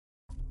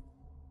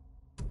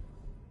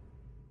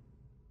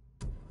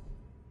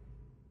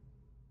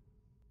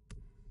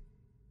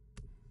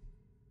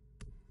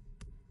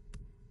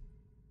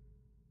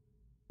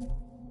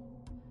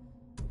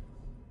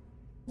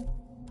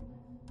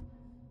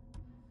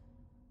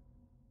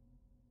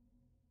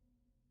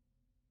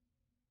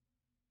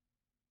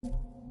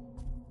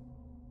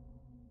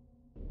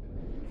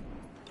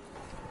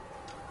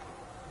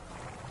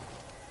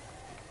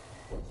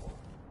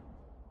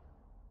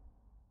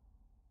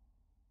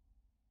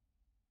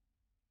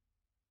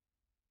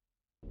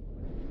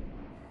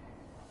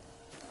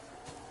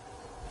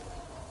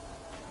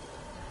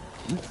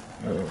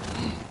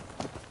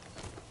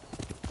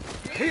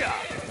Here!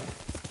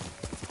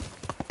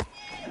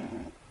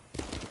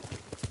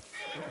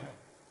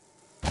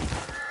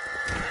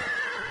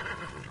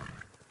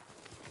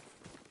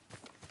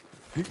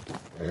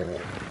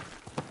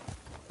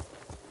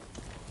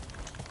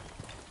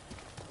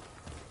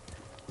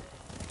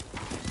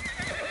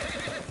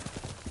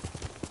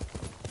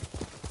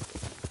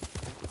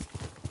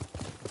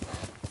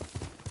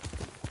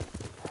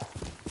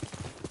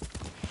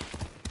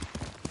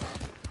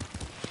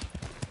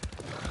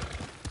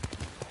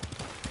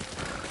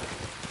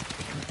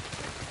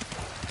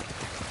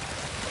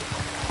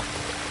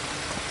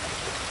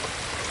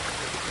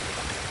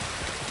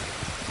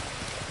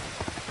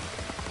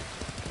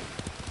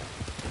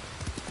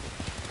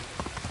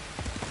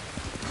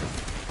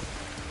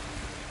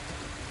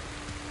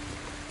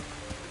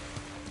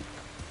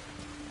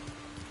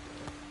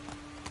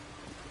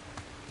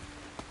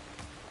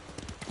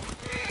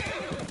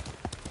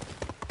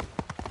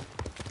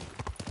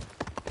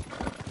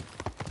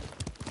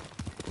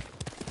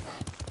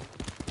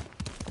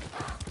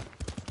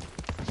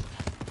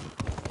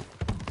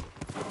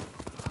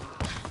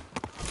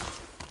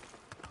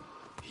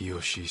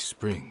 Yoshi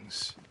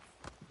Springs.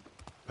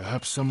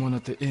 Perhaps someone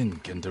at the inn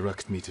can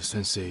direct me to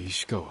Sensei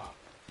Ishikawa.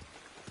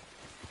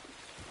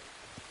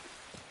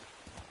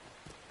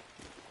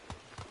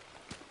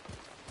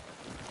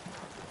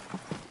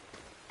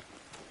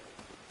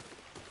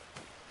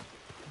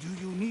 Do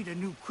you need a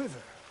new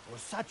quiver or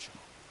satchel?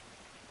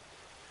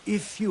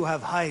 If you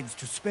have hides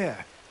to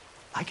spare,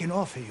 I can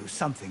offer you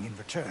something in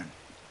return.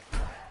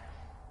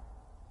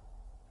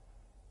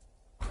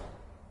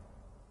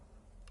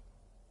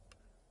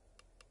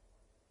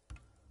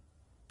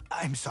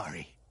 I'm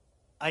sorry.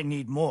 I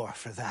need more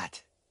for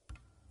that.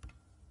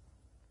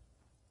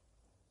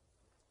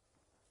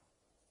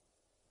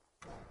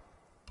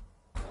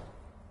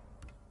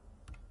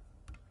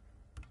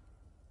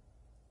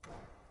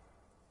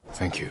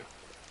 Thank you.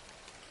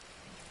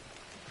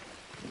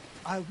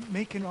 I'll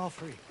make an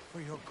offering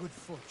for your good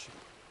fortune.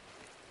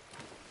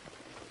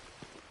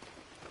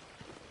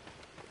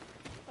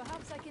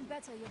 Perhaps I can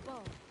better your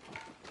bow.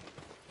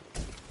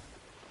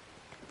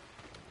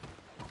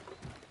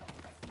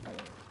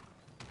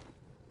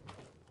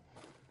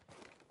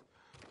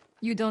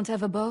 You don't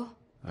have a bow?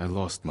 I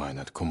lost mine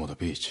at Komoda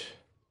Beach.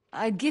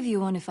 I'd give you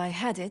one if I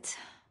had it.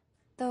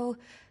 Though,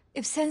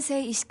 if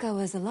Sensei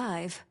Ishikawa is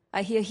alive,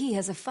 I hear he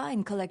has a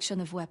fine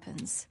collection of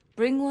weapons.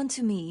 Bring one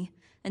to me,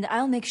 and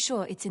I'll make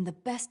sure it's in the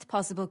best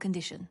possible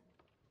condition.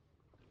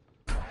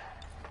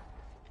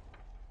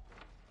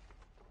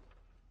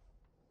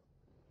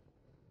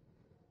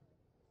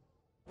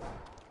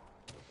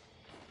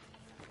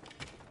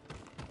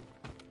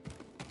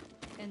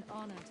 An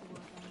honor to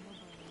work on your bow.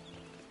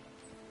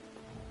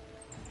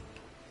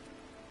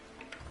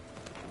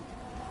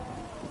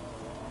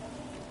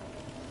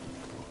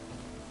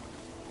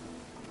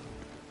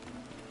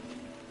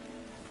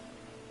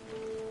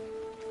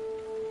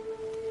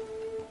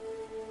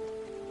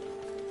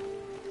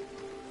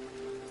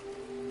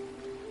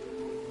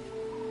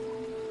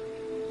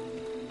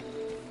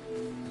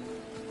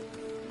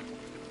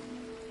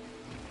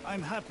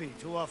 I'm happy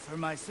to offer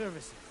my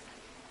services.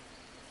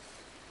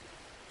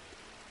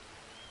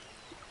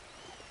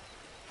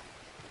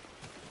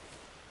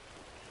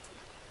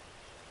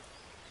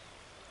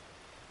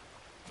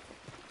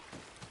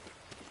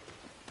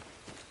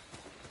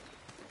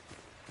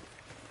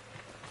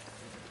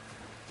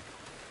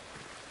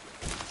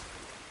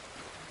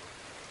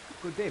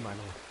 Good day, my lord.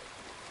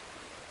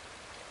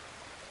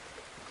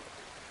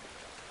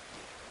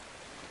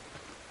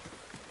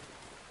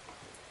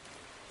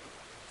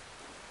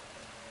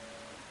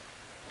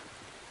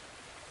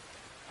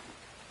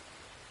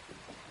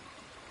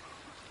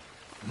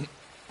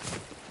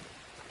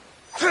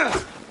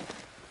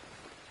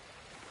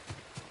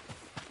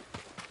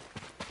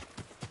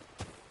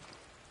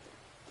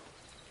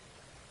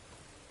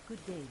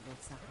 Good day,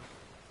 Lord Saka.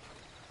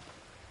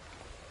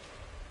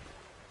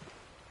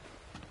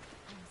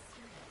 I'm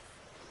serious.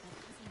 My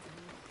cousin's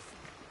name is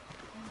Saka.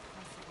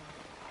 Impossible.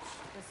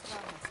 The star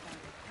has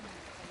started.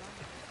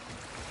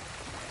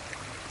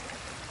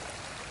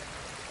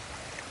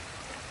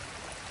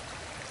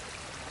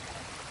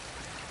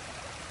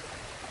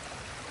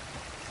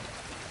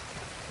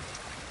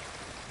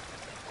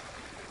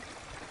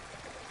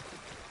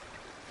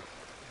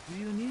 Do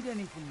you need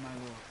anything, my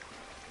lord?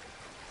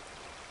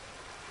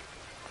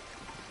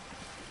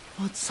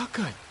 Lord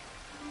Sakai,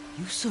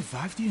 you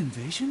survived the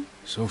invasion?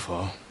 So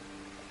far.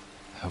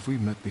 Have we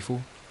met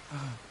before?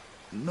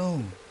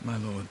 No, my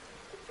lord.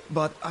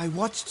 But I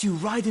watched you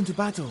ride into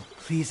battle.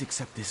 Please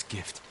accept this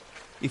gift.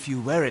 If you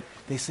wear it,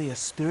 they say a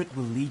spirit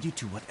will lead you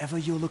to whatever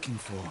you're looking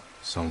for.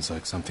 Sounds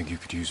like something you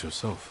could use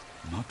yourself.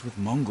 Not with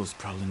Mongols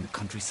prowling the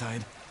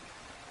countryside.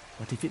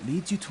 But if it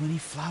leads you to any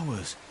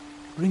flowers,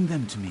 bring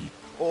them to me,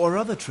 or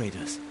other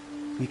traders.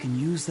 We can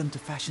use them to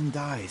fashion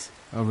dyes.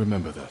 I'll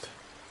remember that.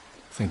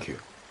 Thank you.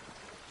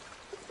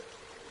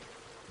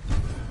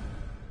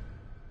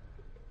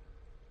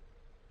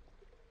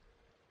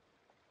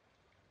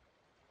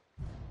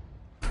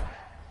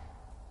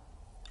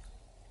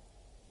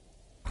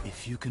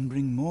 you can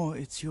bring more,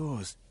 it's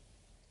yours.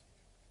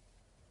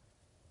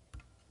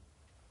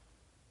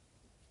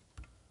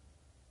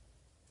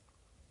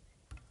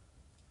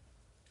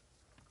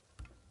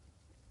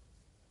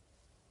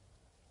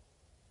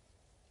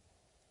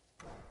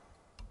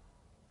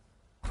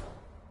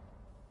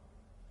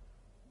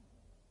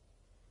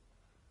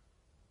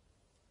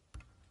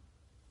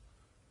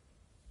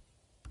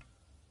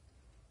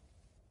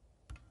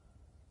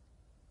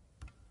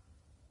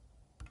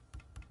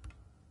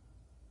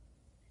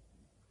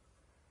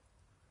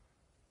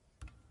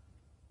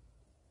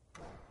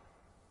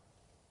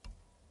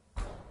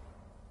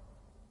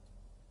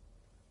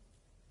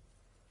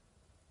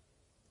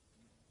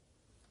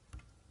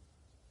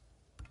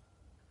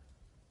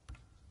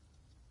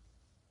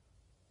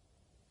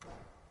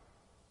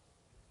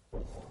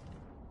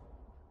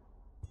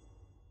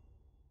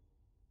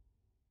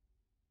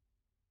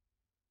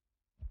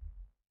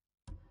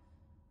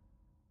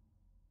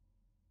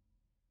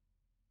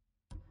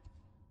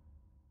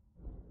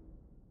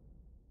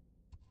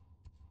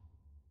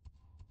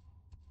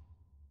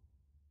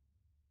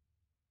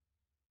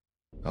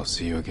 I'll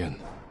see you again.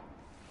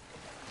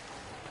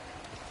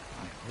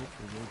 I hope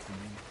the roads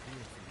remain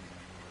clear for you,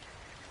 my lord.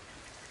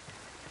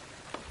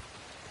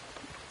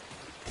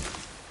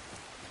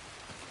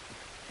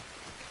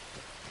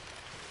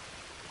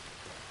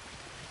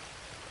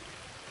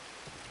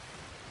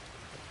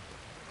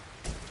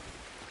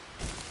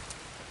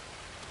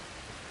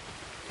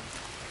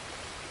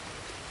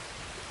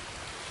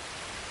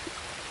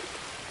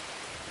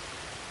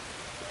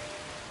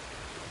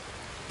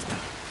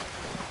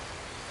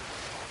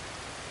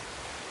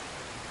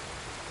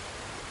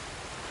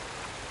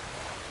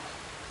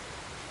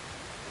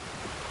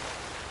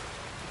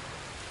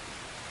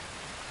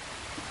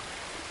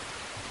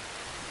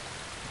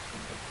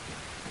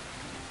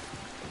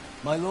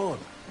 My lord,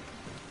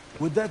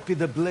 would that be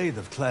the blade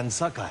of Clan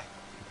Sakai?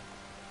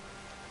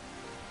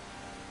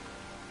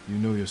 You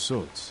know your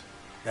swords.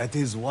 That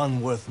is one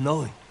worth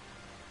knowing.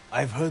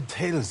 I've heard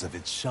tales of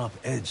its sharp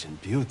edge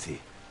and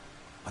beauty,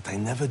 but I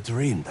never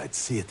dreamed I'd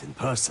see it in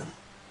person.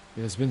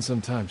 It has been some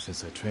time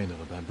since I trained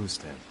on a bamboo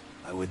stand.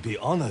 I would be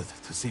honored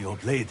to see your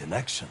blade in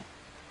action.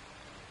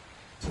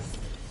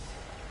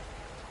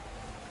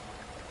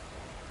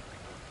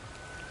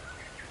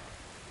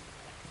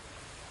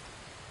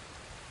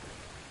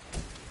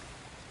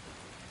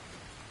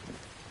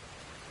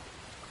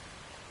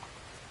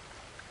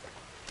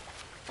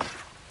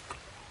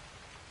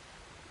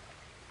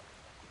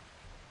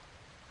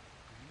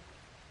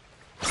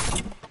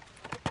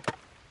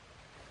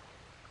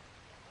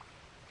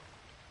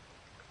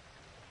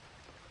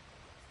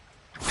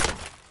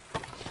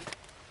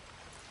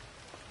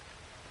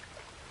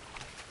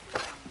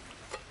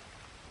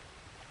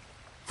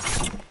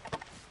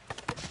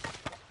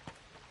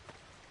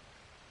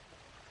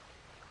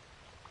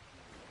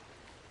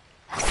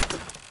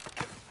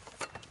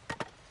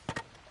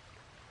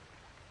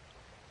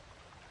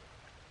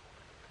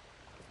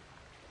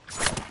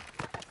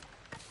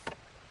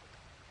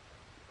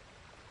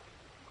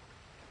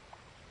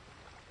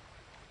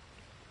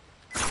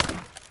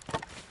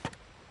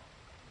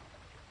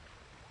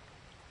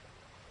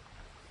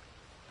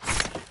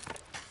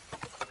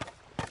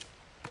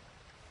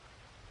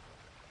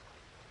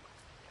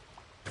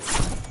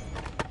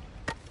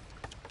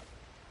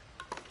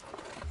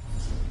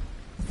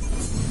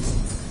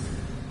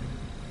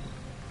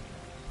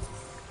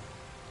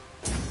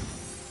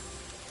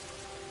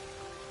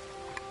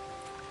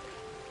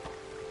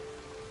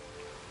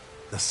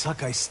 The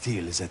Sakai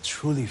steel is a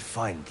truly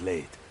fine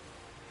blade,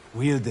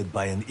 wielded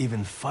by an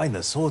even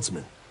finer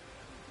swordsman.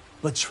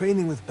 But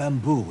training with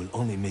bamboo will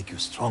only make you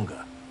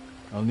stronger.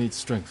 I'll need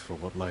strength for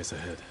what lies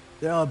ahead.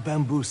 There are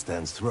bamboo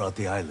stands throughout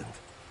the island.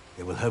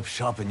 They will help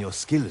sharpen your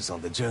skills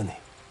on the journey.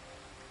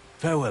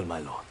 Farewell, my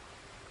lord.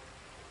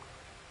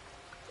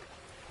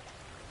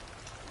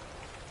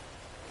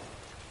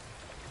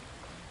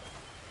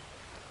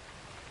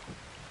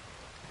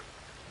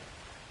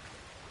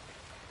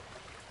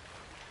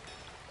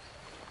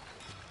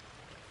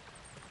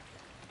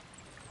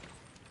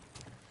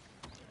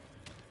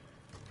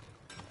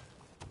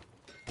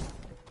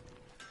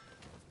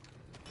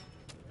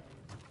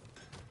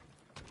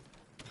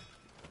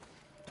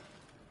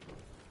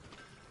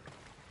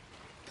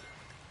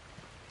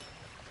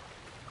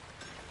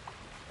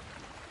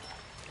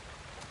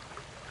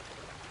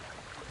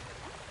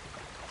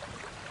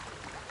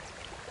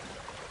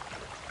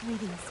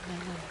 Greetings, my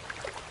lord.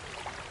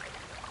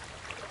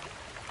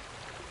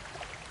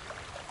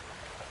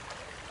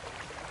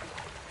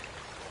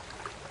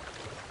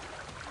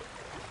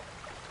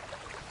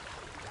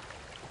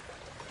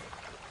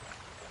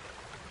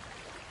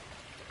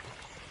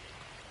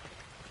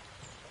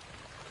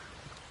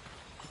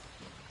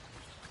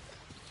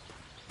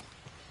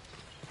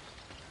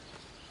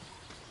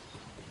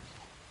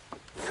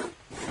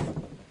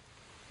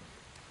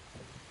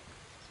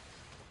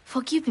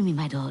 Forgive me,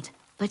 my lord,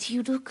 but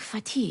you look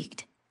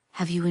fatigued.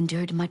 Have you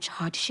endured much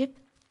hardship?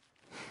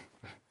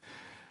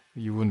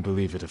 You wouldn't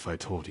believe it if I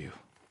told you.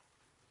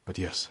 But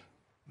yes,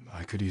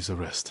 I could use a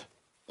rest.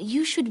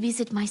 You should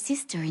visit my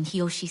sister in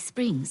Hiyoshi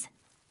Springs.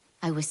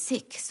 I was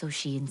sick, so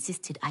she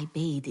insisted I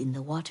bathe in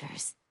the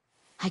waters.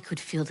 I could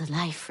feel the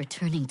life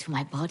returning to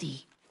my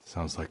body.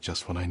 Sounds like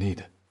just what I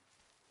need.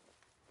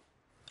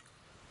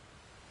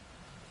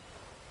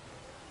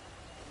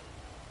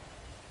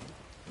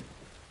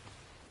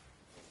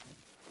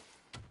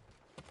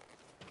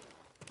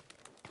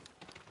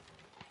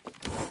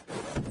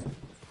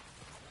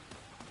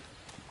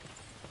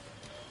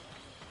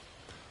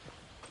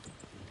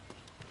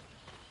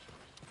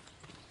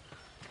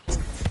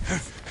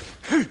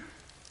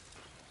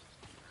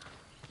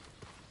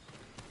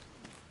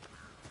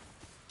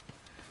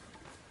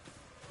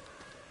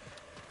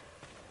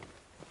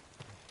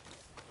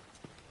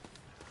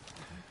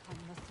 I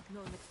must have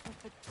known the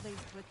perfect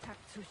place to attack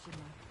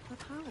Tsushima.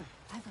 But how?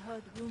 I've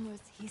heard rumors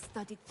he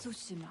studied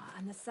Tsushima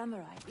and the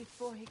samurai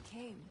before he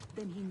came.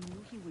 Then he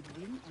knew he would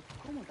win at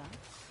Komoda.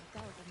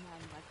 Without a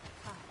man like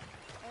Kai,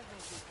 ever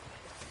would.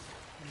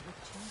 And what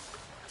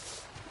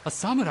chance? A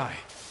samurai?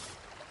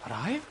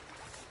 Alive?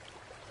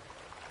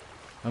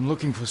 I'm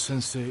looking for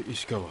Sensei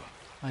Ishikawa.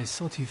 I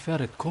thought he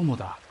fell at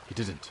Komoda. He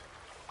didn't.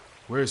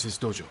 Where is his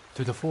dojo?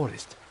 To the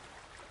forest.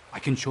 I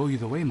can show you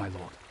the way, my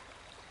lord.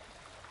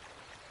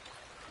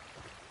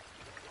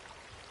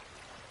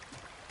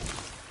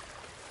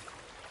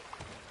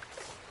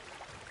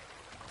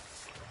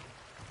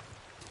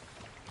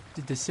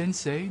 Did the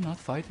sensei not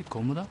fight at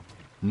Komoda?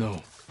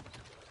 No.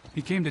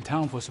 He came to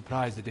town for a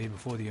surprise the day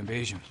before the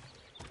invasion.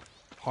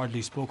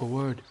 Hardly spoke a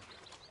word,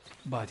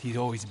 but he'd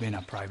always been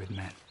a private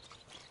man.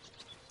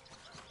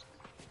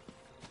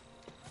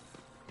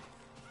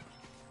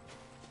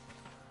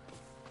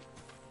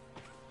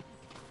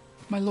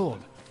 My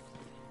lord,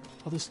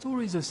 are the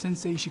stories of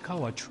Sensei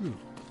Ishikawa true?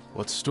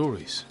 What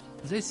stories?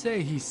 They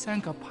say he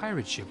sank a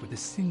pirate ship with a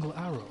single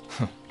arrow.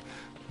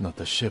 Not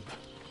the ship,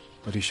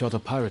 but he shot a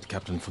pirate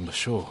captain from the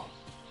shore.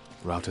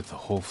 Routed the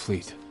whole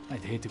fleet.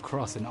 I'd hate to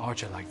cross an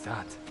archer like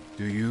that.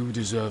 Do you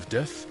deserve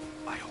death?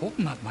 I hope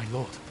not, my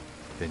lord.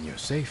 Then you're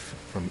safe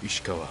from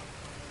Ishikawa.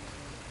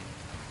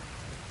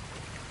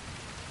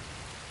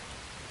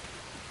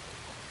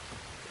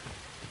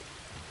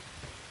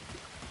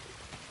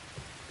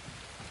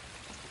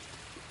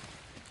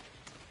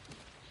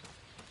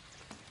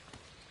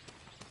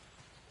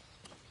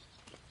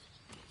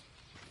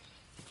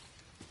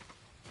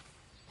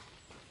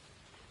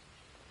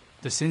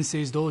 The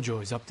sensei's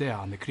dojo is up there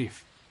on the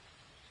cliff.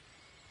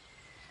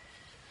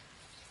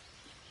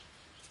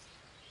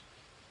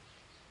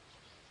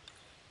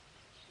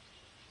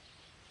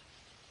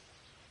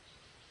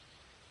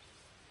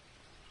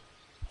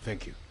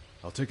 Thank you.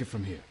 I'll take it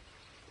from here.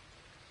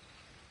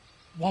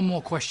 One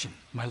more question,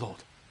 my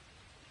lord.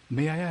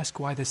 May I ask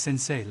why the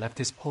sensei left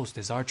his post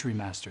as archery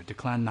master to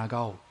Clan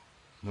Nagao?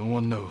 No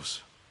one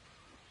knows.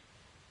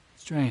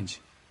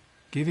 Strange.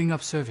 Giving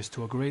up service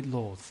to a great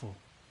lord for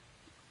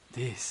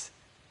this.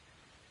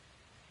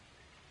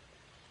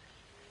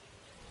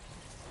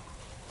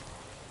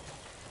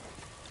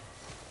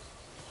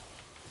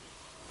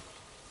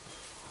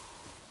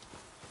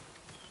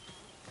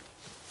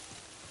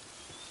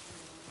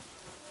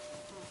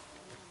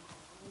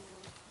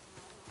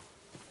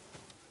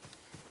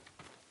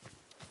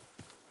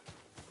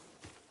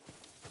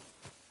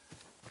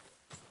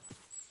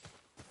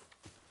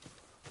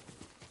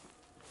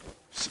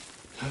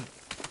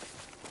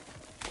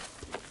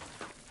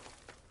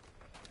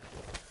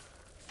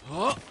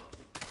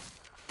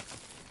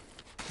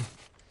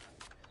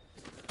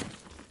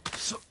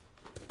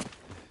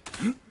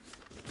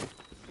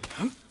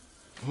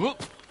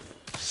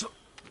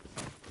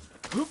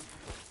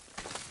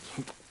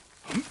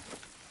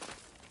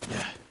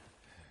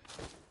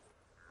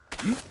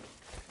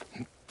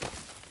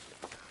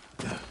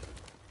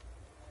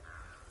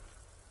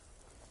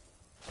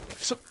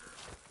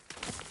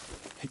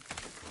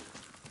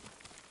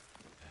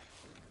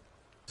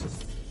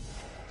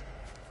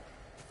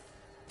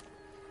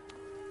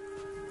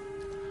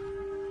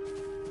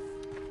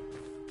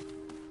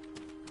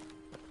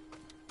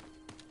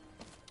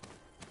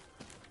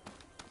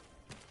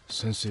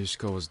 Sensei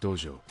Ishikawa's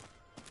dojo.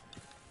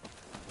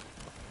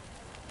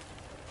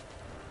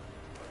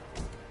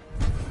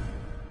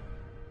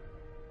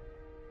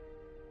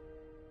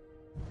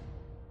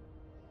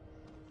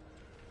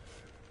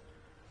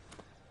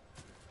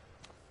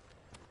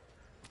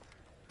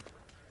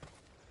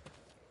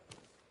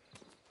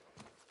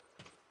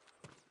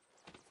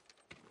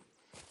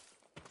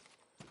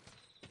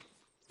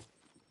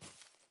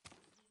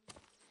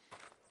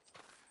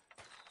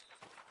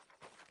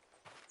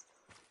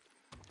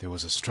 There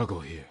was a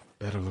struggle here.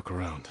 Better look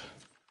around.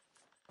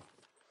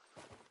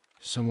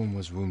 Someone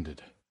was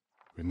wounded.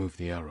 Remove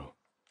the arrow.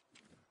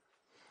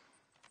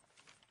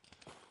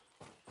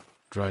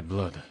 Dried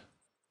blood.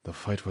 The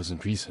fight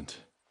wasn't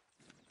recent.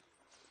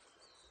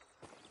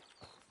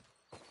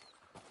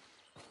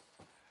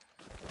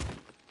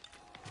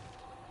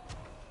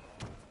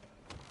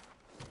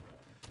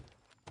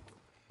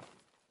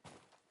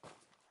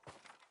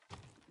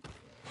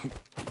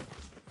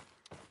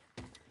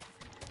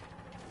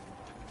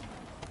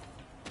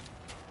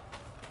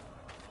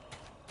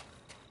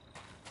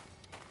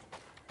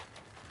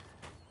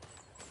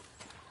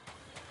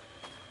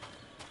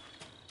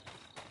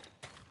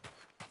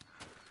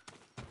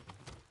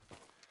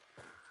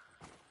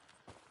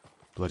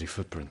 Bloody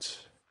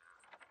footprints.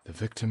 The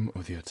victim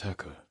or the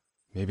attacker.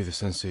 Maybe the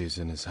sensei is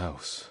in his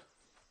house.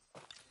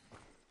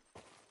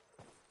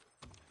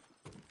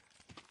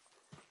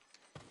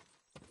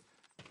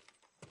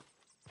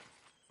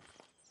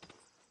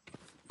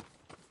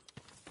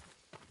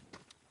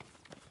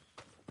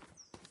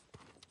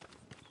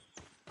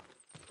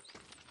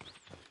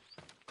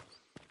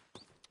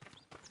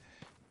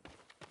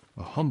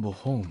 A humble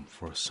home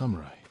for a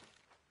samurai.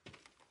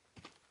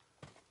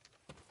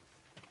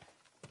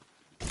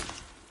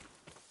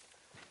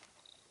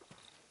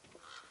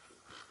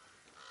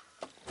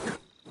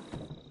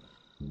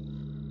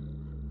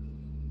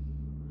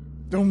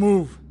 Don't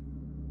move.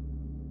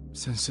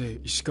 Sensei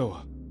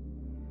Ishikawa.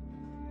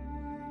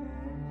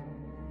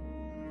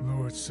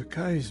 Lord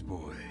Sakai's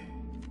boy.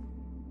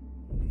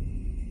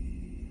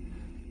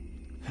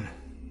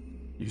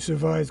 You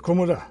survived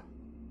Komoda.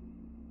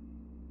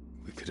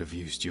 We could have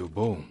used your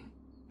bone.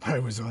 I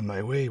was on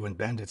my way when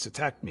bandits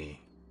attacked me.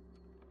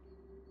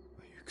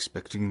 Are you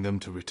expecting them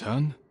to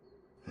return?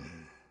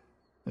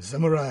 A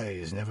samurai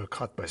is never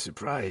caught by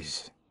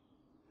surprise.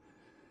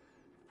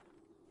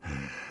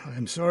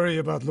 I'm sorry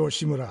about Lord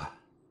Shimura.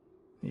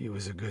 He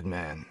was a good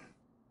man.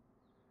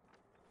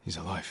 He's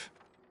alive.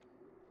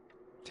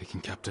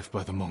 Taken captive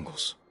by the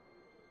Mongols.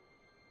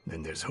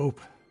 Then there's hope.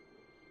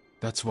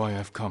 That's why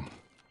I've come.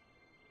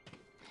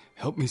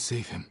 Help me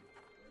save him.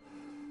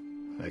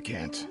 I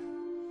can't.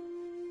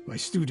 My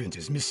student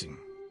is missing.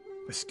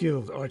 A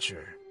skilled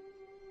archer.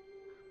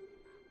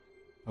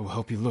 I will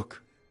help you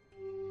look.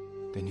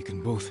 Then you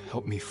can both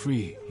help me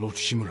free Lord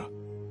Shimura.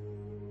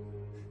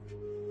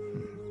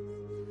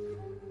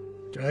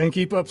 Try and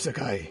keep up,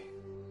 Sakai.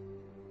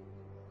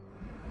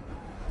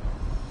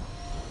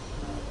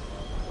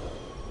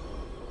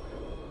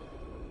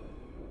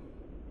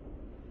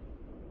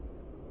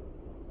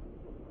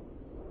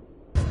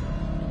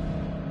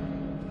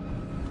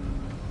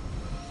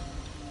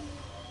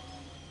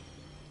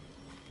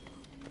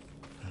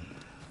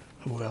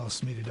 Who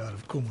else made it out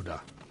of Komoda?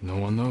 No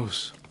one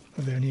knows.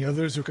 Are there any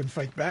others who can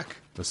fight back?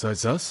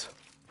 Besides us?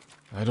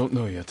 I don't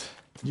know yet.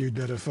 You'd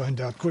better find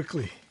out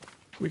quickly.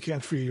 We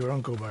can't free your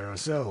uncle by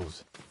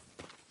ourselves.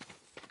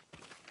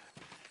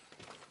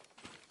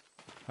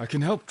 I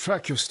can help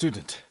track your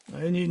student.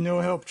 I need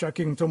no help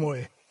tracking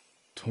Tomoe.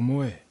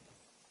 Tomoe.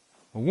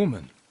 A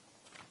woman.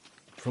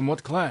 From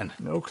what clan?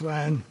 No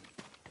clan.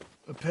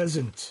 A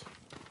peasant.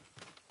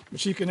 But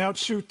she can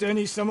outshoot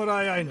any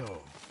samurai I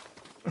know.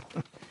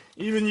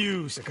 Even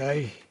you,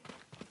 Sakai.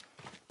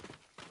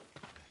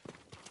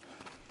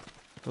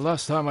 The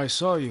last time I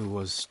saw you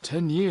was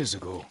 10 years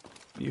ago.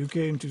 You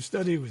came to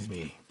study with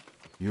me.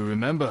 You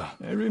remember?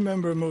 I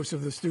remember most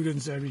of the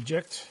students I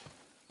reject.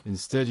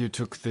 Instead you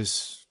took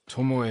this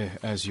Tomoe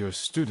as your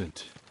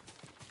student.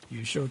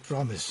 You showed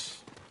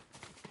promise.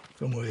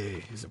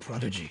 Tomoe is a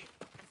prodigy.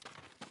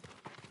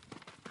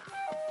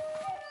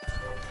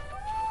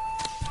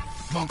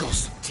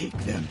 Mongols! Take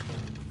them.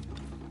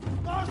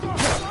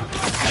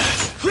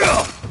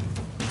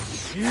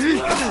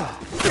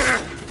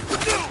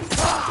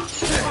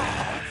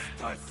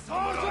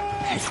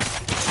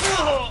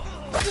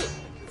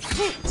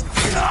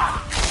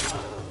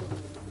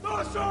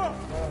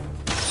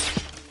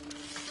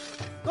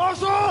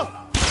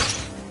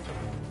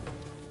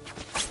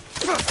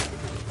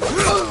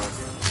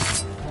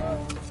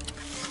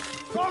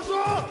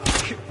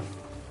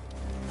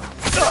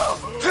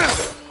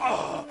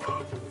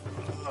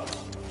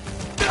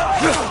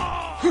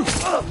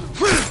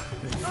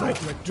 They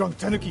fight like drunk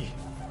tanuki.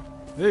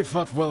 They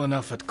fought well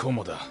enough at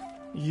Komoda.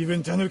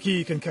 Even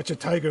tanuki can catch a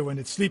tiger when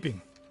it's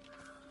sleeping.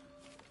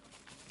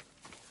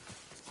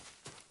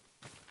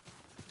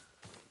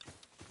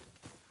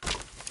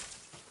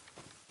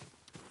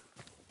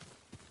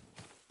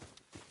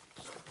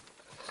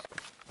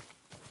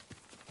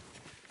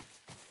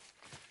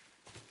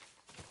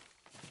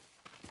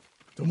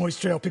 Tomoe's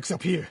trail picks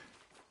up here.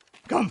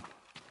 Come!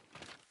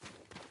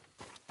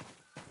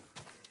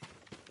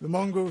 The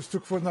Mongols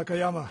took Fort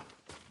Nakayama.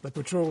 The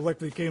patrol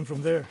likely came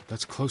from there.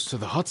 That's close to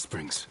the hot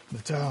springs. The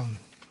town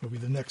will be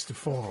the next to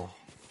fall.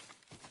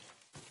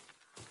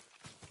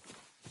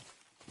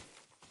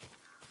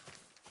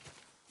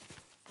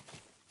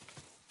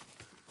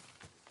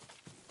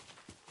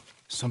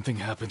 Something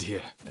happened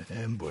here. An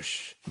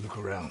ambush. Look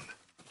around.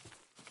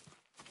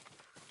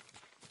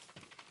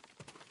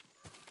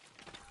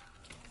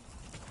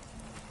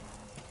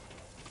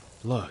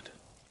 Blood,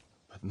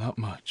 but not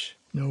much.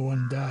 No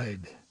one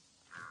died.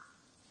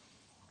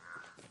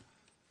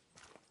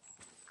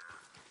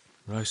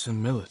 Rice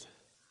and millet.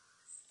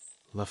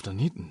 Left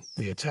uneaten.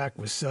 The attack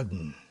was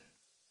sudden.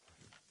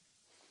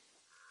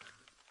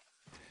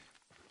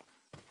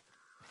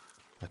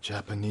 A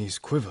Japanese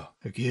quiver.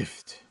 A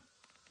gift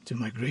to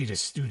my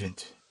greatest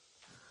student.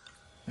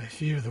 I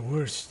fear the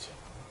worst.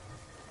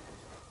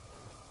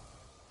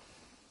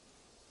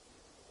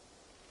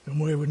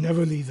 Tomoe would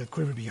never leave that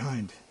quiver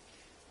behind.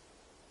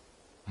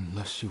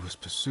 Unless she was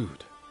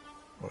pursued.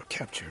 Or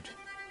captured.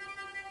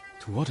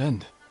 To what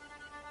end?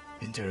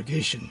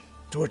 Interrogation.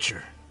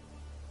 Torture.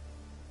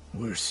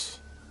 Worse.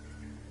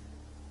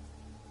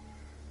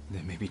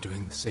 They may be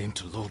doing the same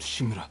to Lord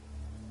Shimura.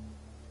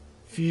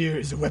 Fear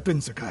is a weapon,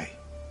 Sakai.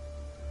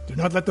 Do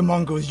not let the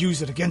Mongols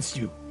use it against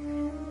you.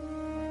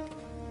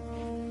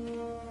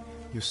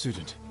 Your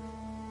student,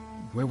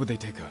 where would they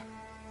take her?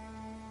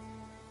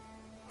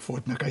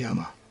 Fort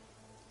Nakayama.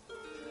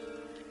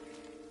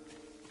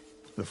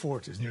 The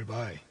fort is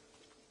nearby.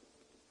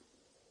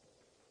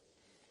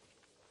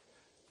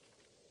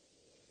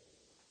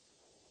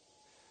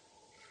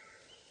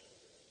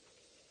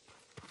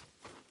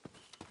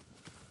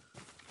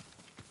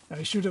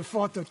 I should have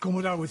fought at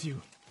Komoda with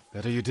you.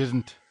 Better you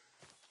didn't.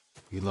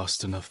 We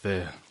lost enough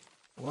there.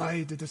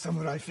 Why did the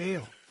samurai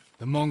fail?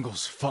 The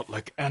Mongols fought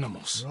like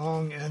animals.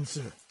 Wrong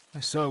answer. I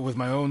saw it with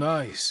my own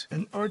eyes.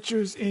 An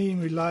archer's aim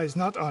relies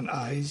not on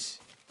eyes,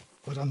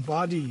 but on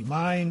body,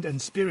 mind,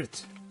 and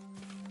spirit.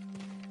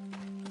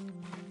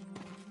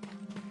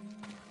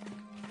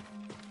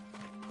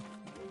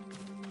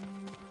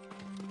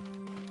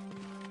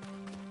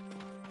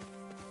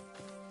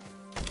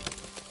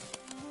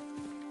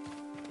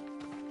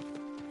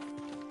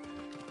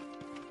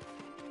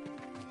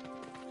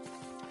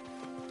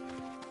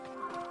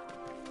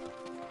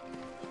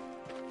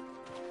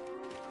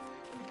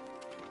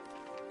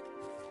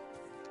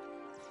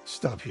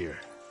 Stop here.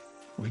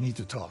 We need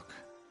to talk.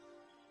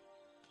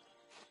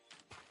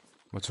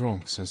 What's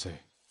wrong, Sensei?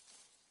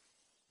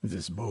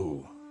 This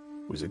bow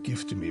was a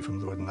gift to me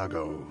from Lord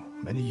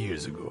Nagao many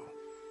years ago.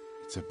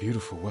 It's a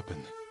beautiful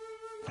weapon.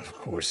 Of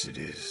course it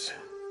is.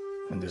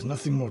 And there's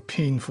nothing more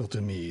painful to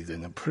me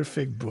than a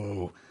perfect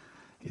bow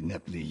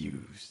ineptly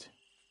used.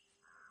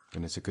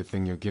 And it's a good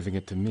thing you're giving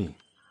it to me.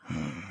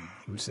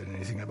 Who said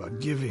anything about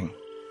giving?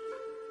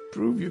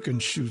 Prove you can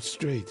shoot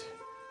straight.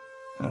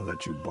 I'll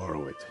let you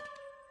borrow it.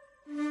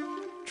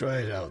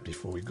 Try it out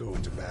before we go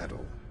into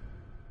battle.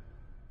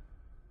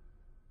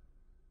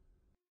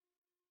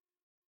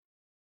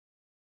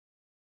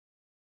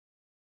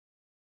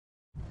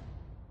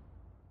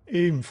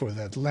 Aim for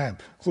that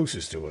lamp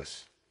closest to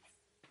us.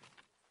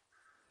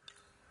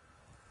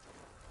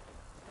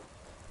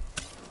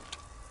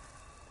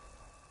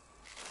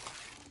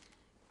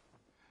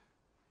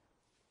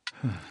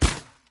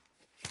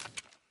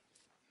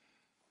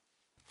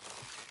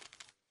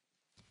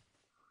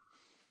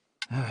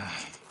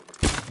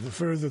 The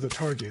further the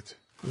target,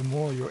 the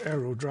more your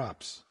arrow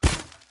drops.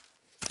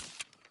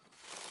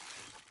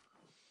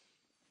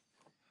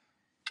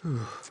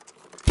 Now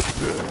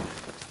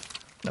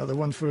the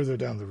one further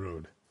down the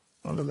road,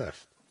 on the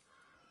left.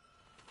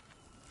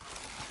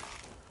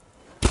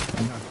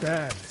 Not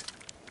bad.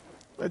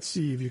 Let's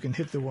see if you can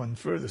hit the one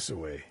furthest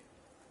away.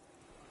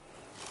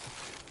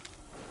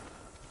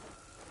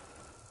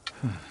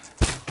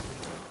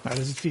 How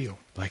does it feel?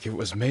 Like it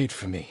was made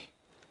for me.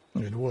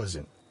 It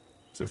wasn't.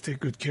 So take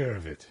good care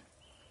of it.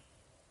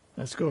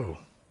 Let's go.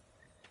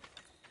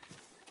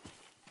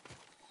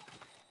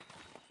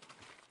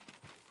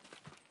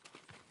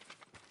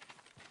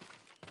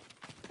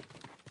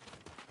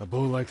 A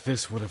bow like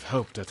this would have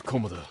helped at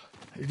Komoda.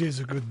 It is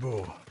a good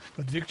bow,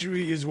 but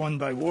victory is won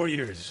by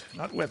warriors,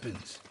 not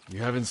weapons. You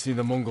haven't seen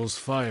the Mongols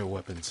fire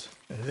weapons.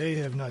 They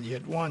have not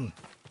yet won.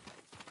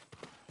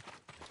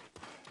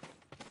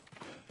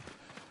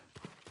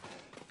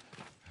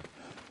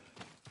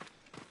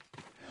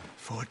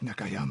 Fort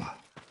Nakayama.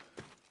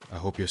 I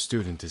hope your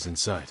student is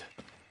inside.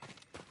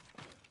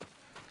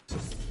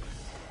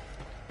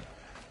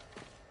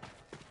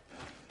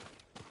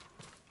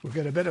 We'll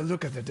get a better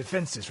look at the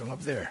defenses from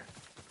up there.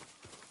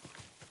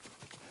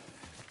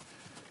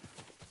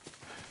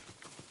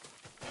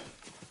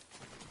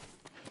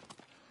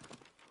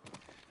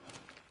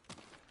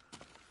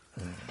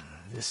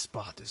 This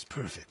spot is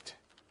perfect.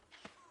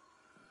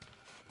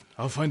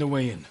 I'll find a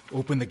way in.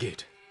 Open the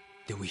gate.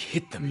 Then we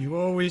hit them. You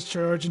always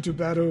charge into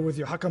battle with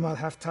your hakama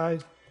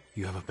half-tied?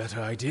 You have a better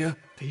idea?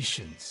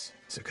 Patience,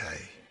 Sakai.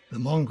 The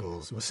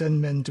Mongols will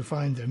send men to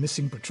find their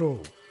missing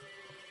patrol.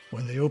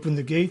 When they open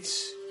the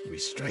gates, we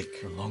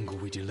strike. The longer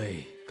we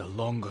delay, the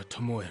longer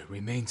Tomoe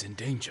remains in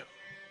danger.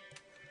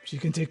 She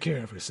can take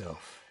care of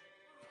herself.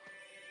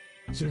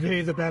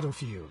 Survey the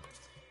battlefield.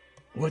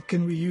 What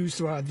can we use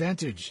to our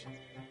advantage?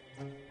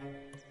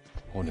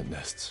 Hornet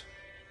nests.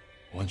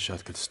 One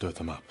shot could stir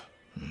them up.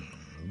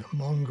 The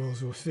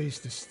Mongols will face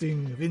the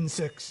sting of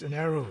insects and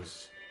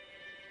arrows.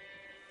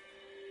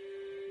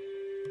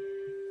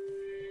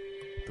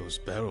 Those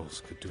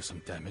barrels could do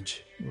some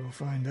damage. We'll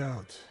find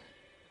out.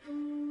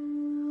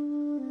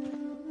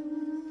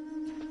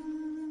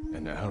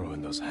 An arrow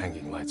in those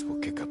hanging lights will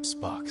kick up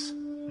sparks.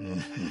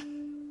 And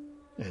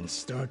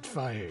start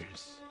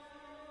fires.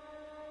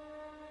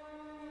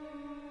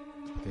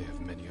 They have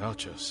many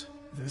archers.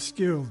 They're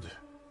skilled,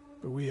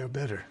 but we are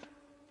better.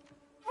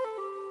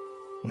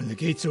 When the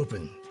gates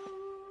open,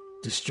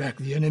 distract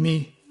the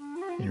enemy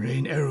and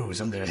rain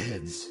arrows on their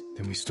heads.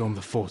 Then we storm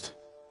the fort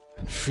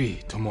and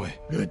free Tomoe.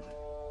 Good.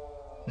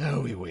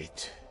 Now we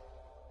wait.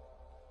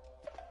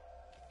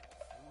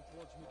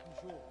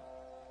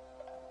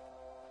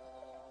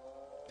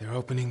 They're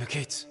opening the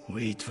gates.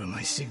 Wait for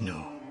my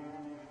signal.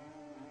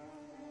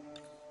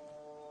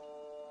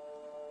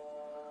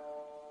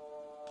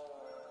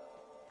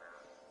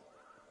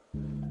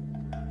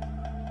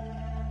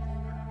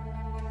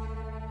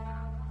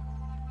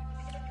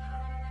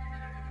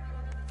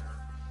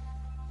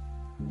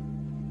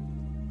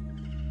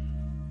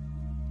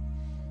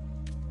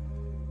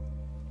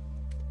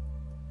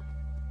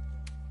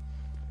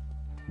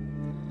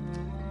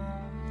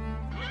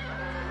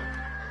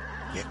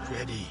 Get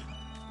ready.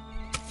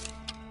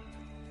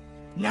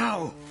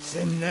 Now,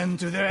 send them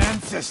to their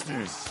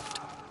ancestors.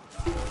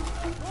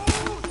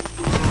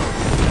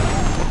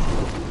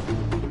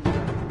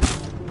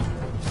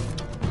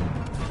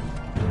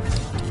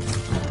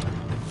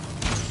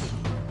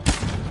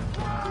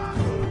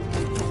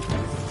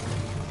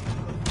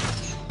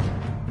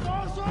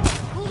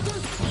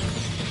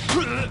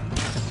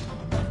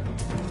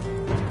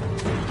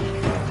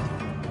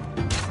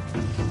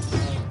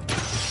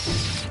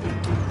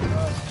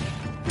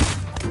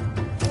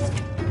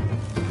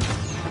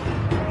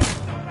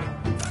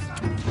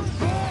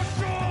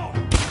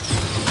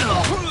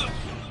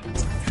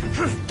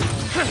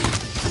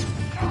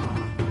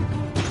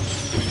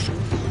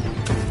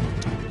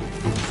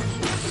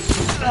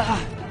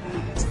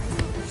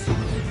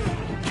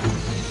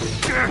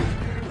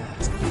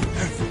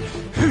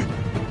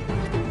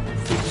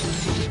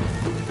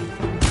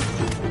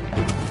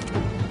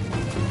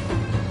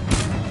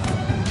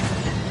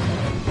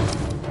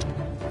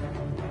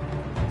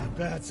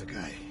 That's a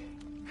guy.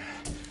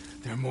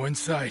 There are more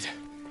inside.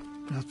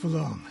 Not for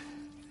long.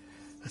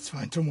 Let's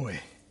find Tomoe.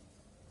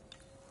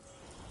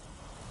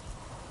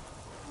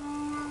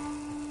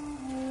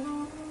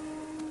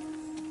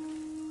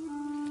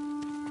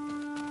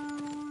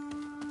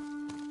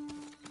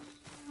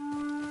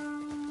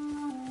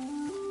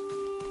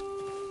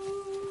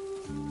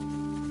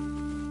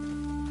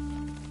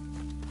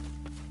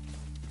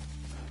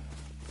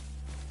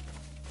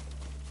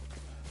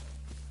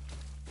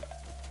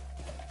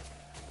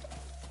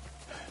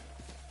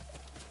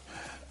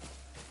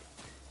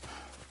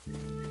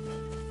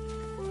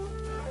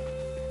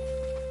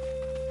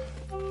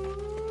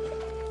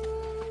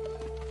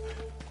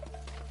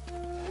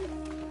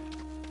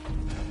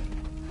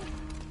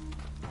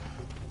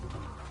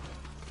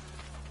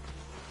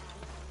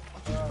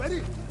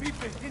 Ready? Beat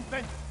me,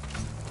 invent!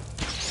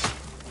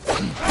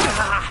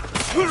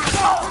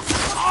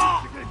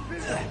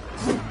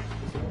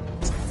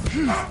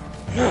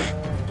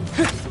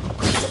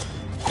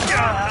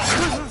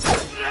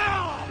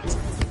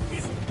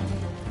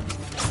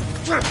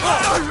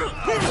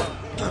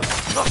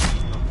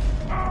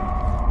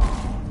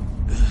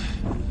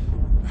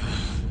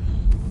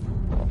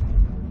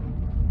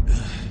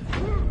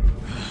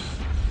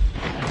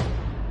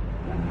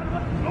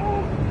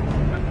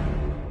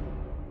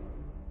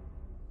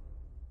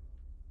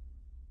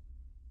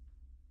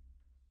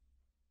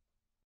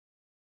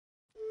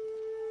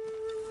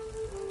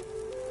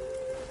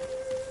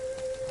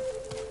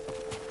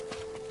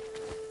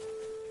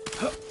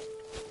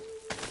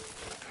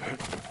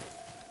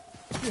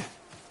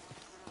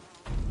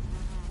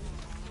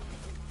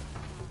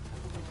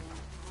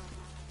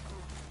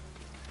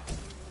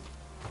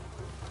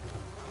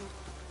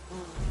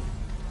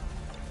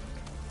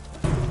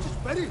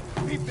 Ready?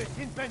 Beat me,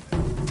 invent!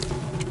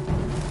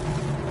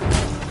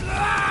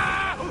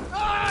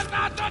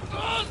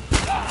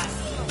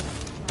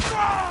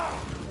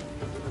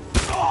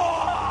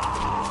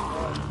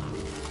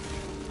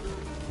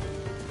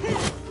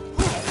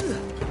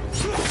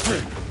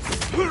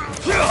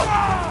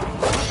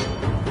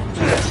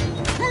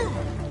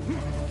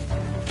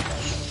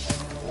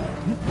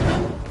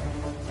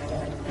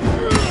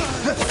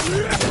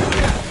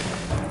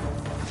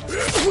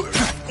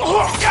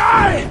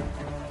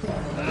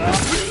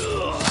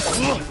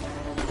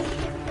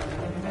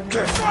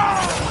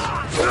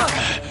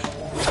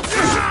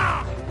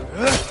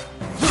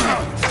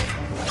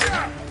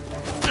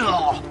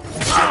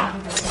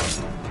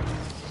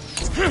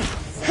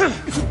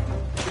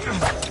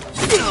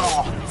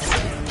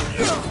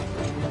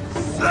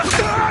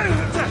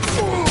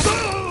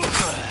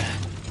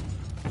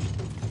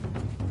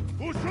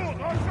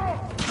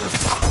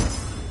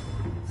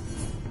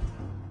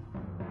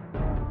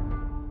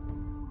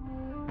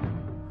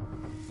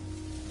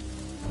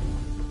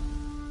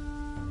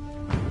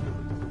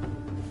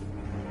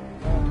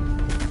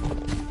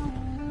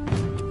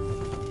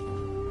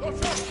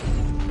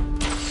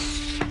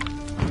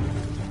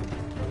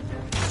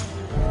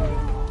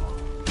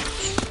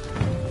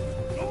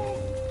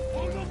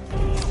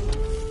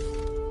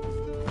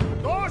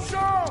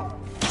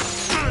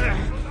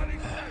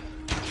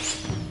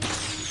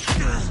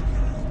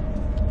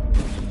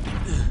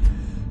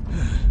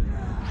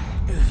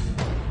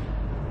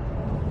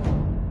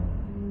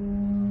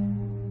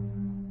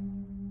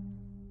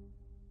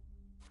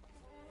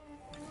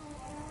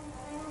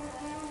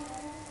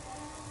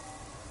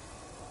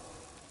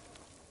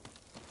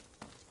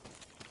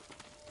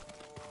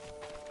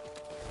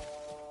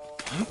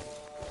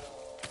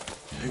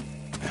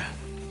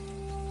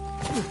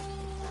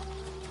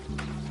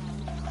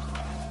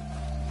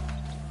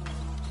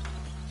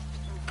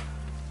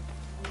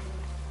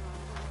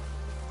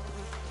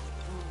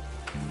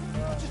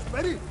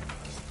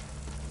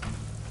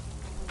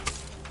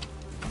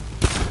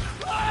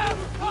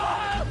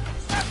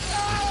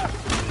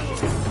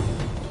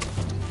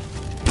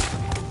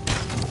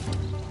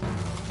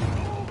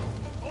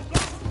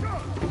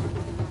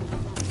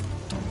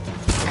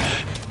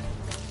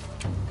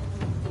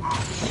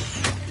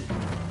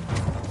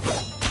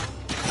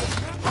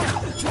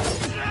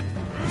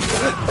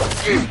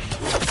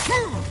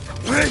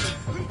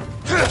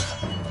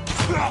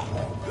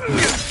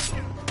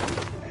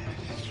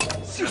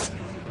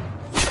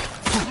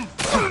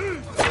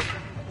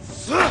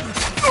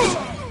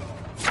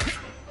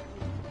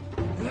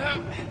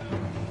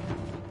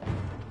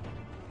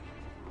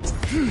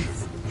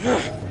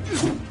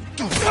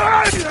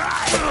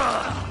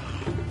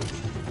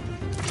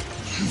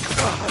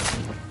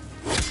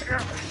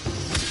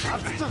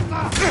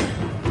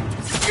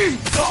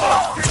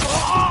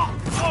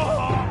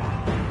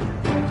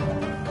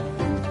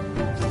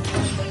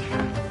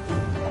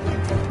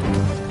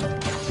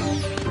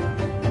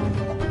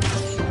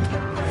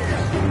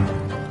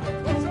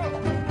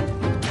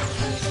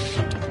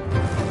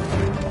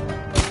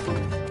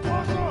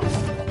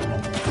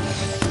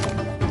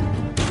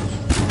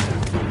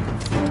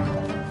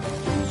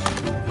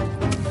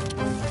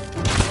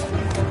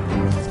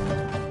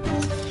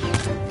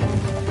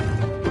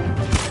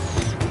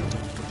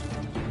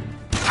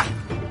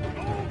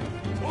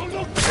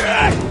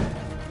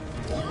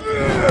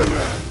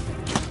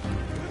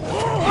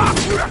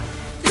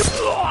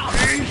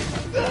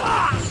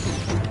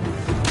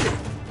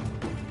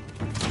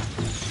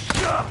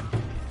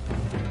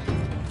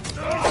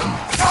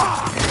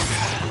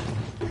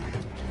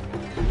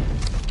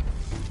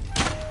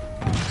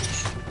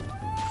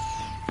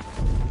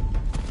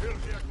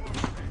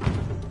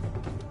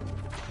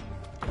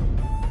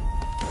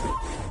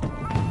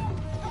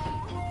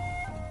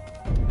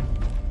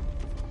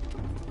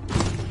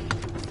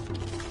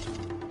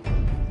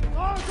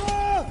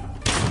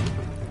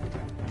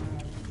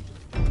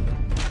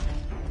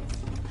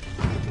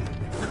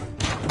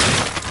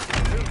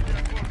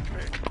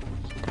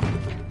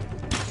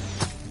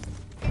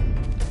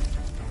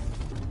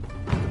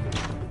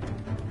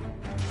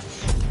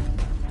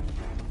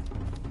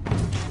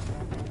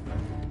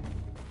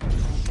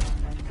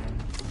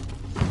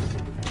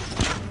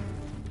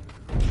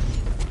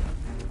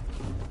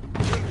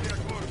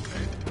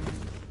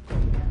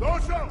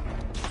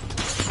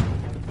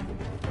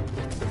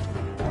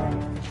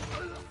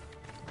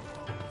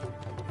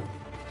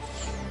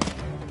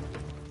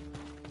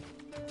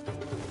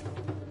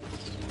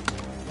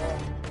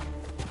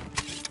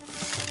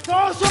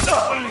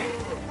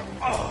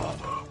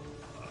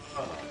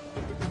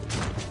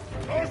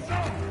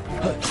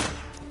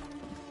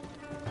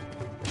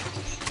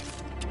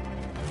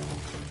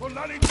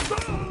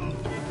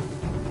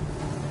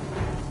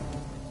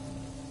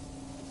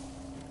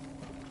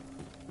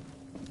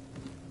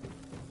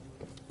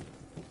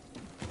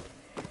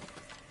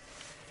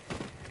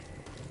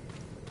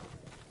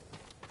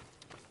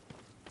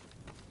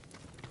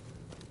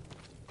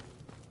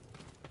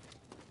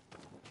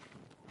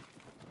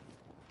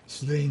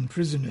 Slain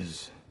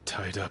prisoners.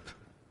 Tied up.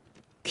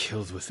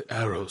 Killed with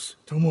arrows.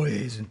 Tomoe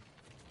isn't...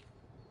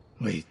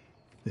 Wait,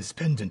 this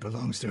pendant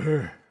belongs to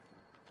her.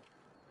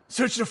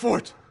 Search the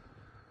fort!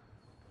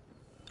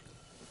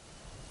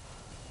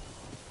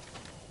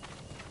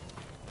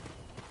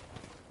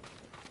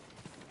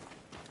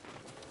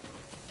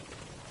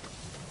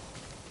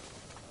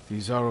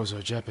 These arrows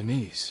are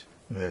Japanese.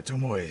 They're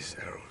Tomoe's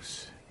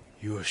arrows.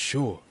 You are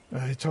sure?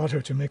 I taught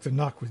her to make the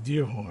knock with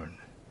deer horn.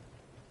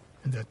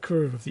 And that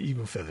curve of the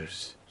eagle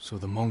feathers. So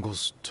the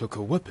Mongols took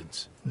her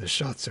weapons? The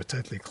shots are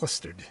tightly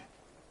clustered.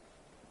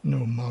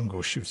 No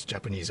Mongol shoots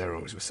Japanese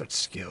arrows with such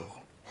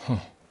skill. Huh.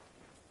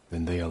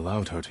 Then they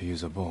allowed her to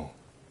use a bow.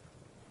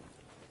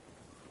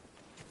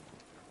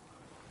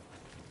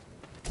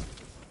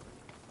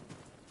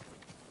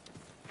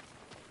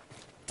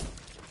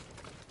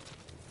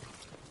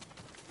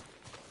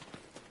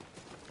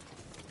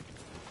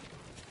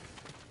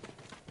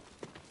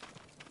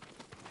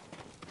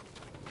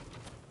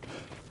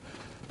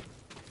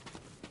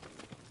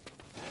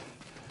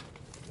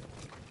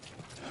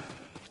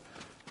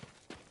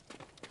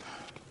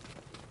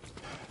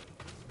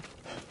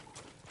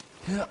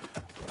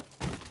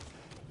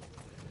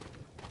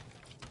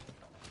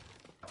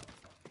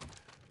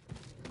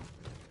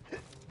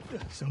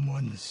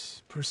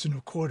 Someone's personal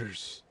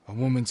quarters. A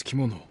woman's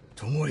kimono.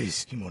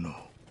 Tomoe's kimono.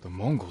 The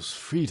Mongols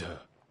freed her.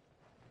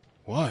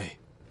 Why?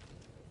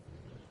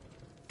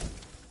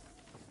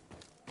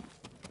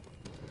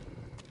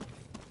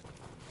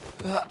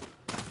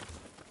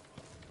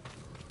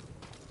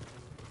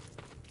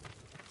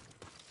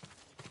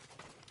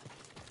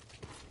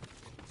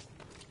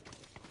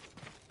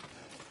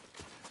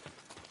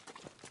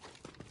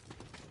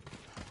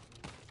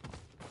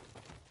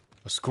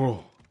 A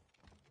scroll.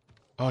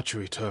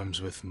 Archery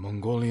terms with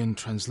Mongolian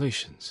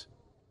translations.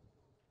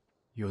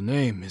 Your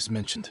name is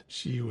mentioned.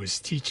 She was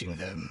teaching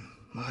them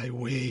my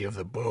way of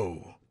the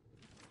bow.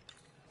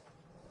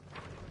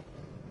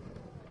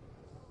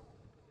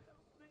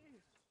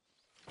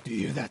 Do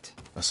you hear that?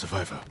 A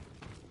survivor.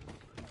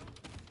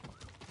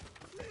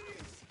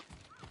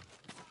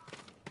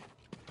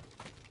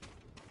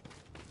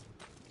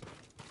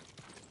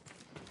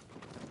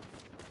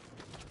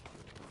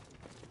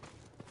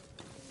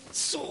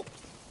 So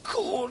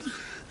cold.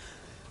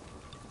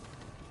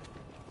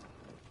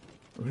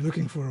 We're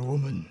looking for a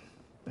woman,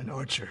 an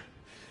archer.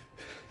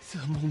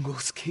 The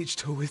Mongols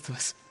caged her with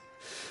us.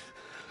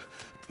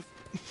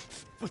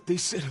 But they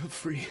set her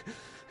free.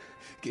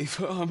 Gave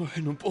her armor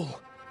and a bow.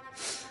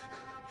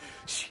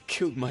 She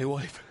killed my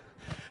wife.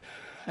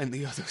 And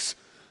the others.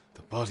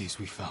 The bodies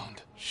we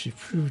found. She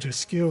proved her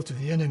skill to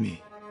the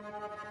enemy.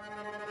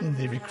 And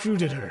they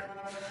recruited her.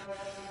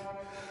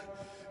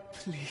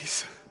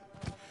 Please.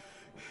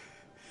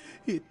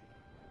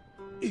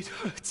 It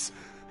hurts.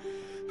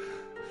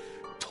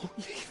 Don't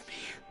leave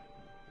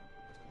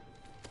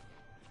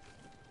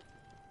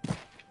me.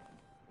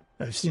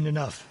 I've seen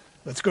enough.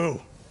 Let's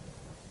go.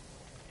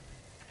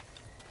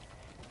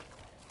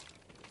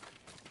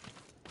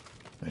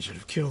 I should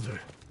have killed her.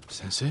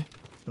 Sensei?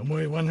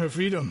 Tomoe won her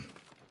freedom.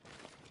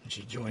 And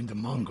she joined the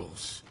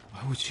Mongols.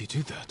 Why would she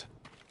do that?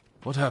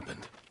 What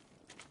happened?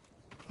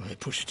 I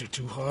pushed her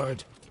too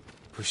hard.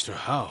 Pushed her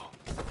how?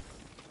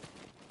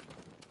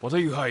 What are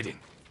you hiding?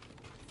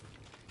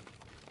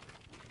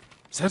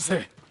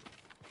 Sensei!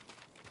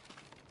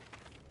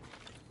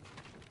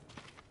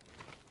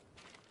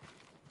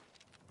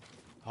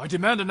 I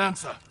demand an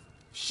answer.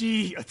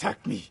 She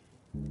attacked me.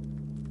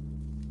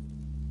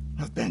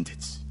 Not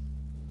bandits.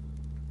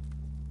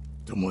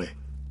 Tomoe.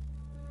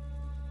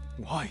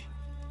 Why?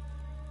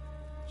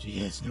 She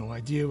has no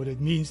idea what it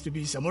means to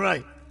be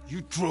samurai.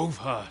 You drove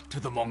her to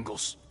the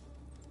Mongols.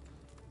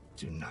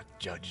 Do not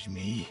judge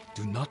me.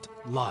 Do not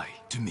lie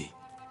to me.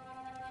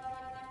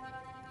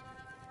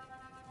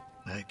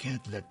 I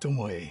can't let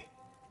Tomoe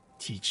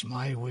teach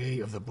my way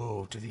of the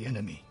bow to the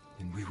enemy.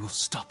 Then we will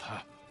stop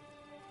her.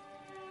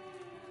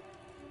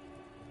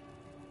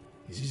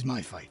 This is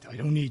my fight. I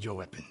don't need your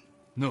weapon.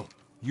 No,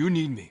 you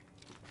need me.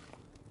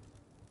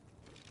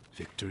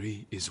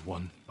 Victory is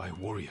won by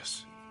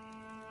warriors,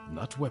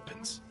 not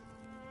weapons.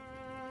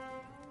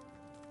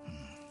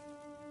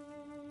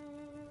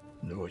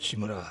 Lord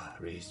Shimura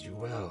raised you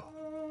well.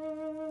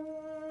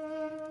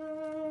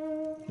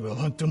 We'll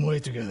hunt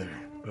Tomoe together,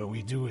 but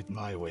we do it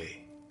my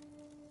way.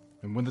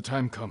 And when the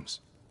time comes,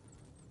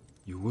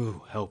 you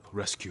will help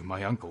rescue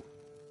my uncle.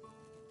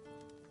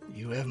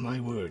 You have my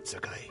word,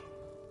 Sakai.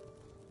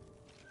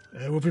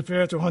 I will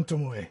prepare to hunt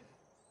Tomoe.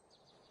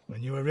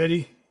 When you are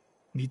ready,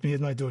 meet me at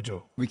my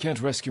dojo. We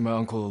can't rescue my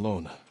uncle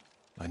alone.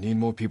 I need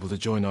more people to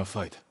join our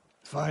fight.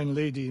 Fine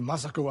lady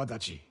Masako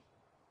Adachi.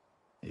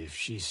 If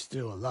she's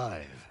still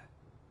alive,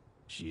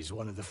 she's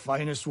one of the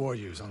finest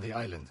warriors on the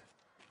island.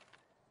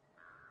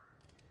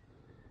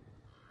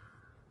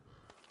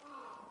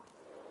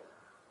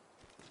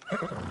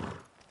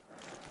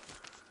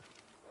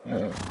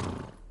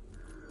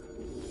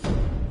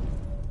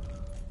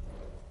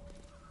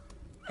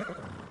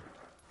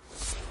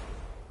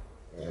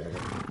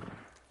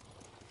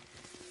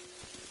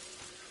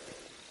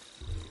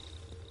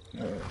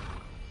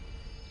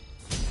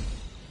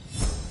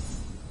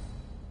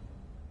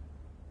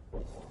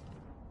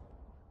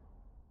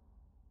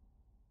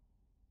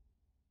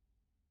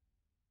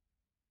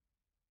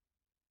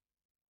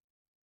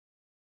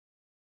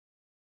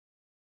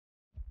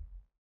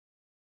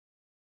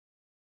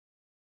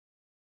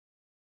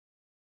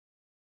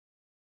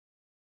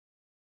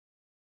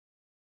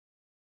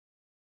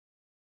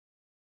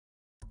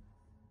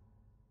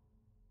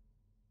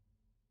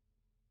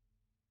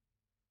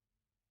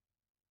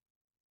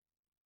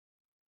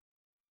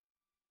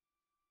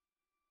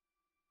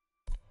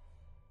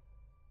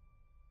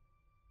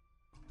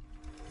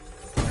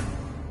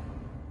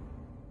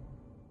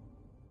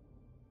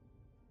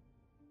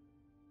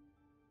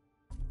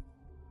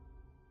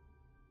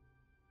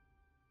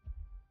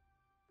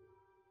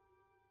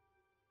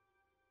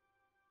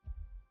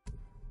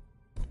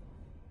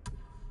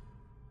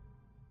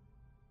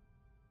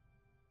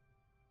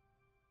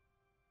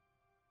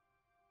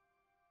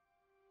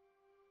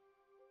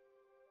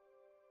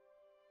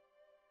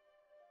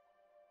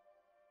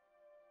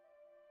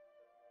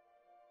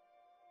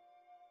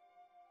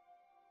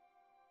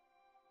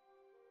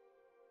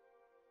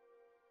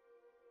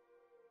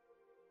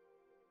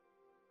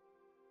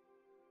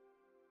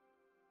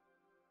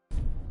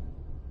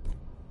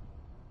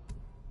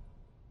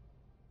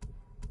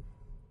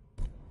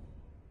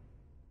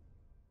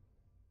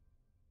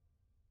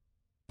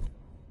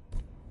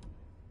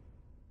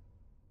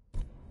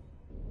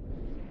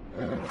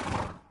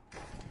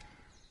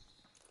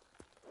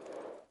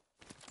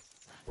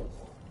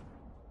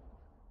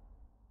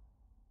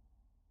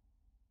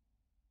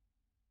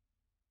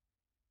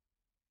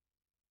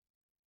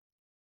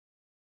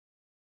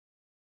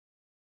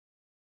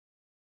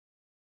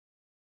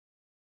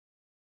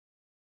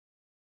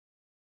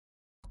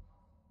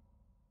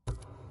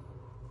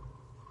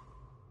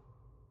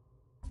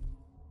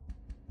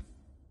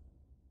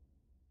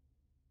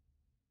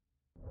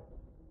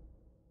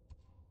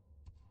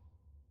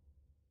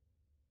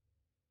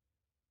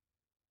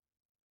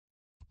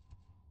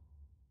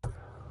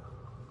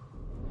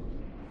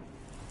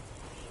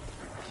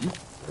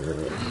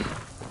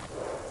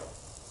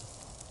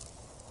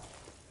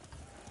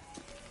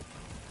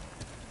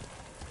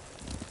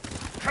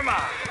 Come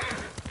on!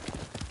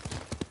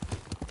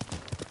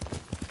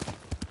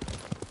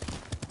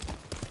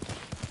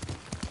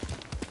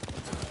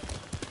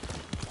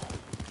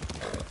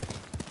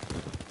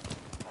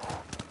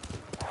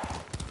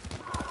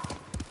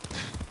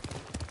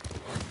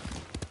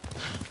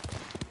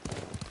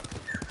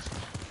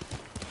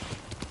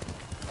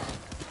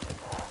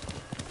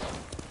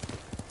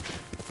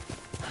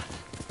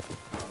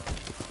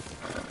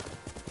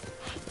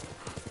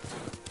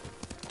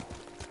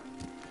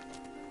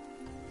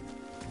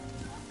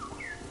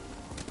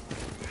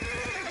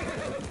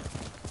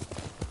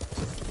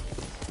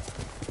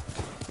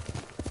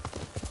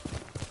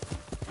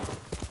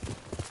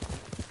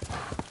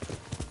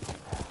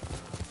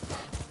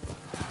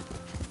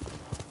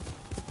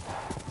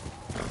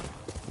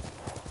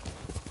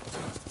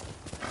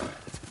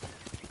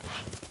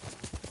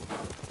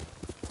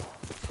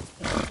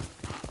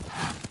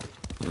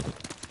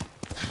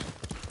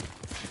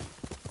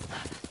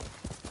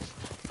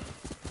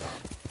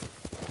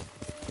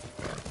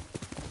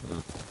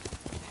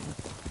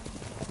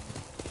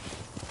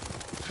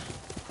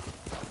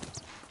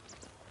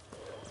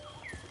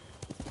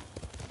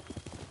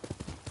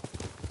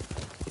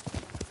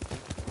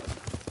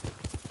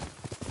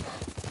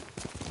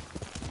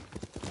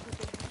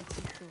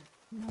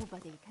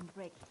 Nobody can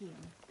break him.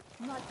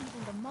 Not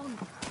even the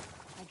Mongols.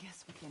 I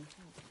guess we can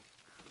hope.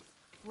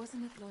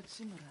 Wasn't it Lord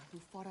Shimura who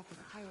fought off a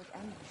pirate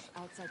ambush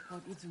outside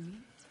Port Izumi?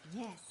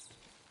 Yes.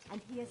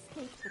 And he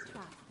escaped the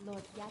trap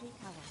Lord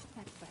Yarikawa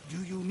set for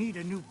him. Do you need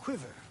a new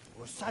quiver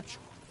or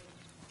satchel?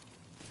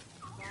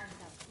 Wound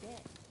up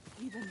dead.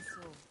 Even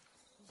so.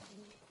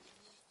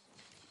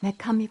 May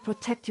Kami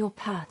protect your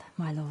path,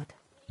 my lord.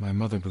 My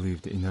mother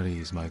believed Inari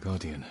is my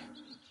guardian.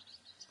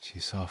 She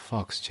saw a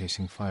fox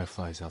chasing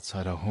fireflies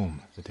outside our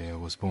home the day I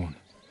was born.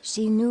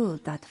 She knew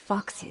that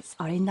foxes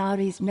are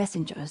Inari's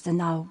messengers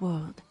in our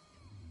world.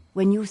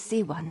 When you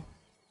see one,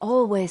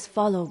 always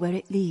follow where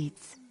it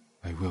leads.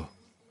 I will.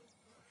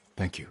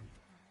 Thank you.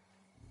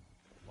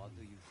 What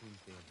do you think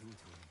they'll do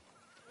to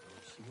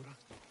him? Shimura?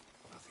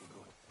 Nothing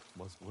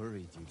good. Was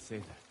worried you'd say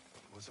that.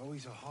 He was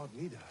always a hard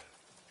leader,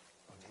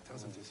 but he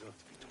doesn't deserve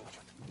to be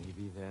tortured.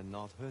 Maybe they're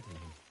not hurting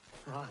him.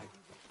 Right.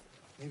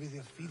 Maybe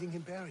they're feeding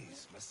him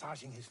berries,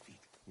 massaging his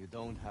feet. You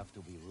don't have to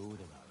be rude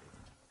about it.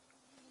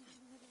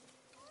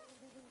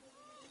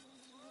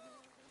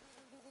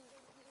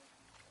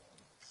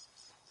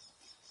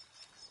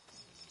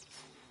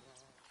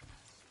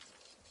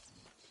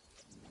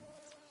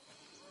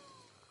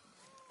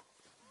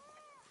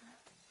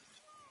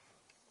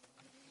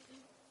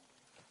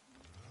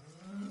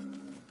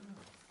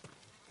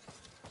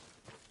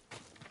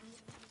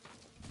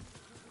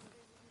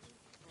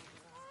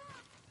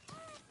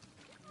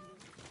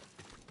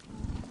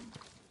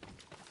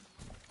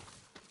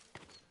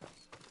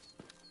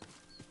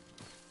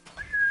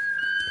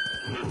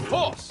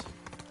 Force!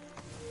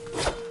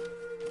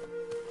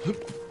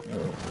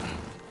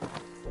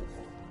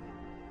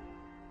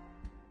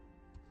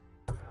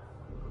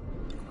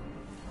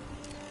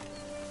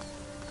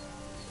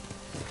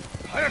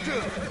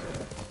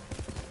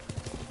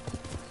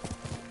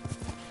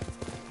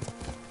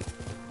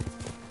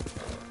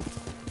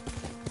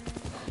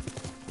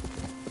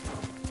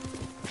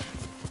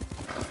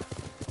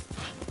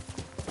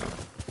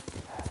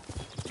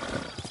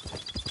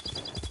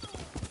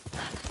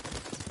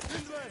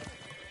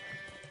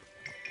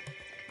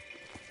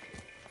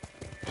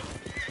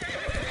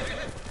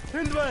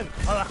 Hindman!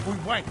 Alak we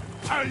wait!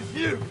 How is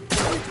you?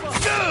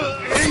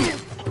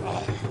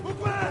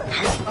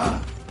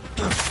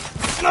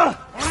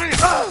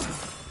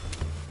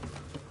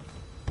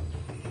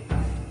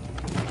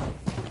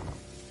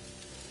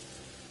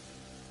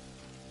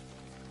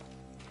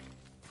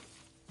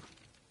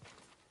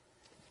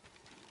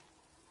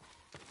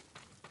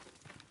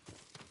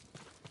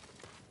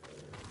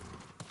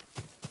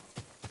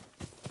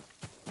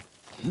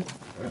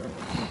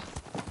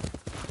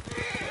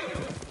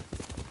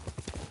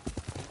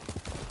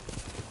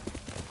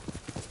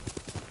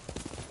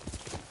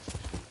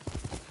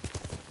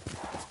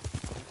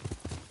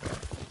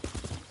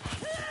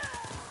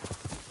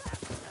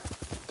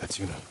 That's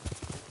Yuna.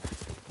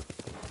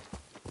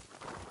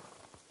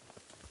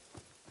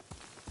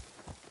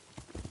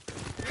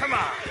 Come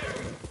on!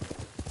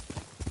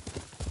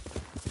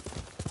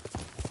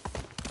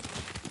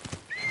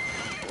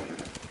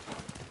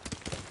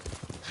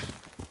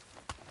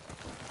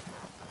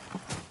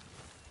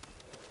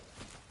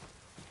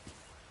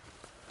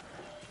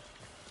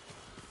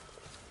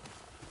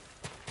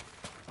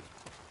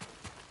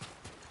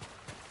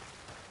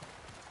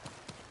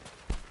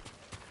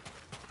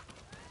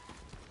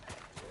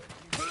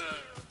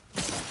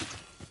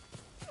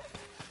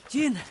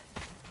 Jin!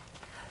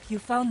 You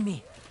found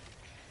me.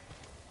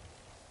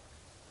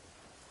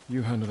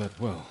 You handle that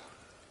well.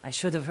 I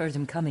should have heard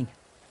him coming.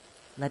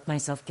 Let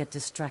myself get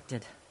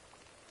distracted.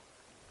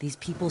 These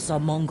people saw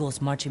Mongols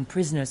marching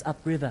prisoners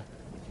upriver.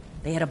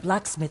 They had a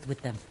blacksmith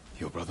with them.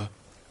 Your brother?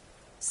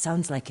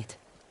 Sounds like it.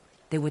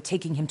 They were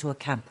taking him to a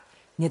camp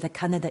near the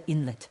Kaneda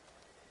Inlet.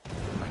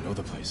 I know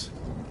the place.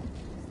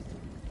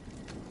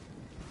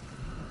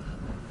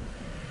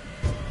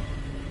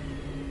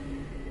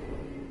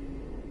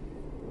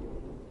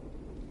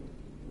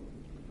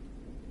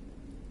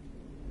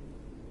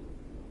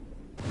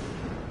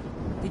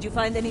 Did you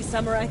find any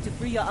samurai to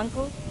free your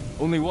uncle?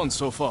 Only one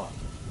so far.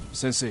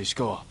 Sensei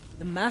Ishikawa.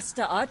 The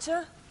master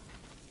archer?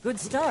 Good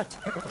start.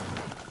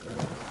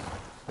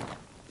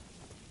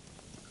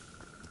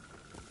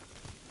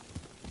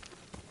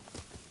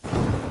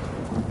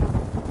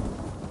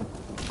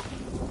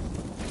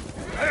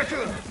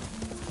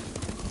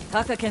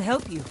 Taka can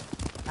help you,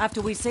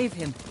 after we save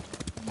him.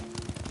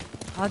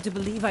 Hard to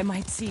believe I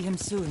might see him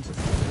soon.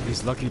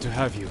 He's lucky to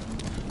have you.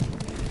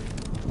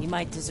 He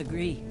might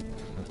disagree.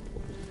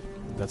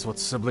 That's what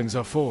siblings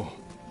are for.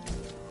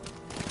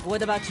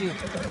 What about you?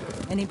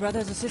 Any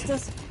brothers or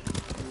sisters?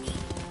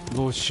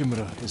 Lord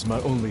Shimura is my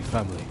only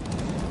family.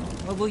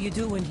 What will you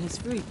do when he's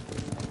free?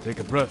 Take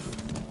a breath,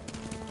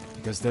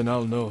 Because then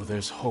I'll know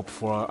there's hope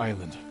for our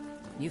island.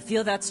 You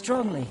feel that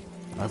strongly?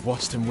 I've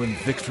watched him win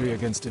victory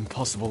against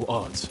impossible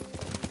odds.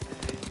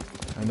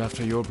 And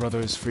after your brother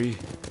is free,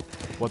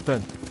 what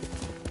then?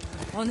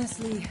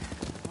 Honestly,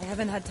 I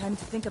haven't had time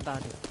to think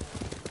about it.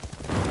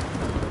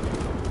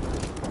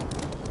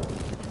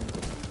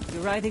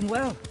 You're riding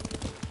well.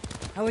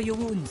 How are your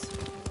wounds?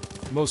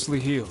 Mostly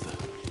healed.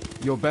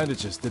 Your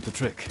bandages did the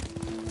trick.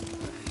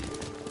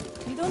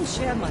 You don't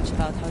share much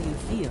about how you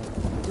feel,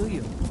 do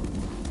you?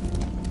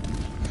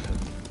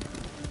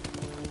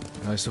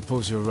 I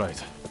suppose you're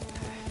right.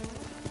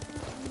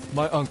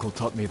 My uncle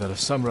taught me that a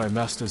samurai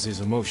masters his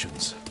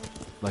emotions,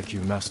 like you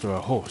master a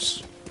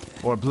horse,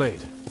 or a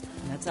blade.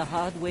 That's a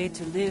hard way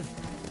to live.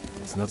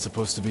 It's not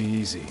supposed to be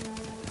easy.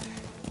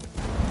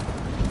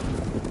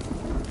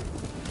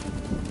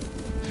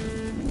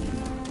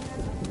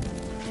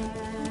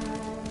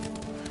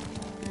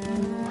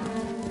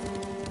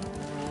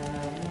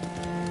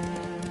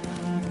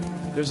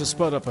 There's a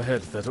spot up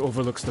ahead that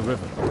overlooks the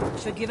river.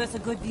 Should give us a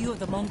good view of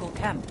the Mongol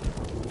camp.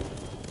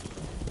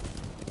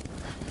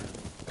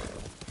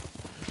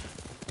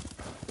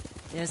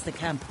 There's the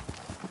camp.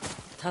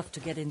 Tough to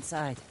get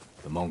inside.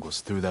 The Mongols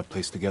threw that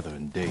place together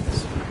in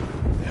days.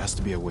 There has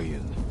to be a way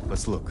in.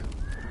 Let's look.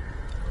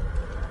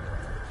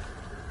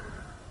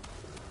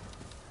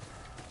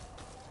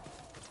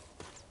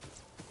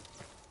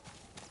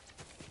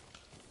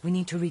 We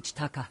need to reach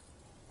Taka,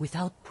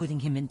 without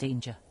putting him in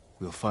danger.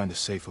 We'll find a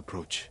safe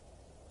approach.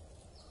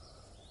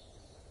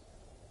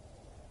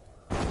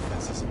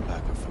 Fences and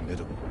back are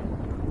formidable.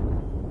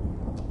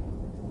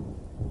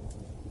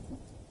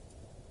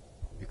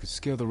 You could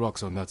scale the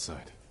rocks on that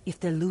side. If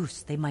they're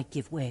loose, they might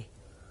give way.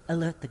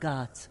 Alert the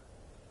guards.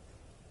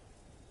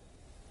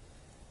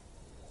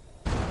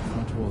 The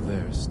front wall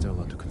there is still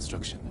under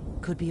construction.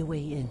 Could be a way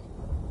in.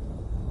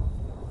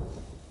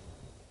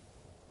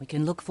 We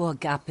can look for a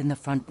gap in the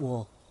front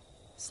wall.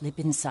 Slip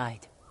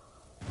inside.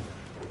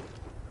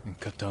 And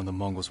cut down the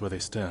Mongols where they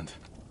stand.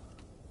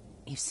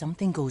 If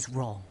something goes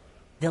wrong,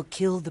 they'll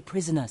kill the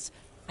prisoners.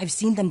 I've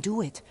seen them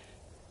do it.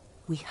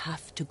 We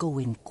have to go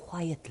in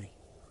quietly.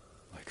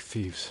 Like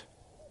thieves.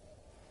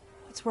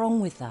 What's wrong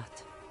with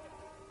that?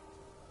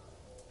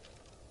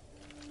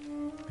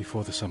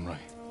 Before the samurai,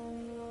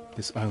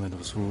 this island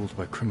was ruled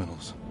by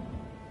criminals.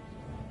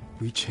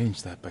 We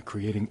changed that by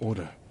creating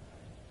order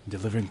and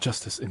delivering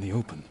justice in the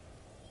open.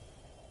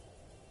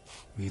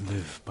 We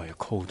live by a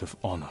code of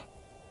honor.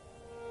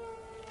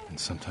 And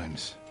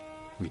sometimes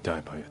we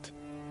die by it.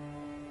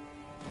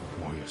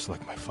 Warriors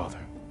like my father,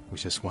 who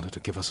just wanted to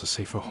give us a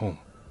safer home.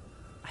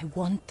 I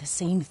want the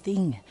same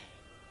thing.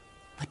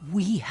 But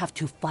we have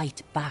to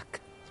fight back.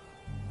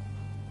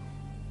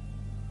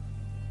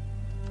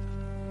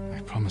 I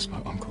promised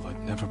my uncle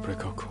I'd never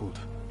break our code.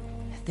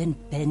 Then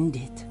bend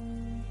it.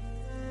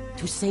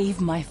 To save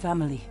my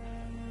family.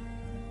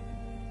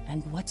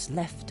 And what's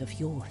left of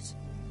yours.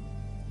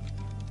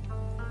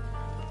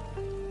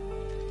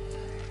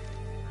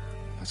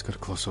 Let's get a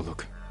closer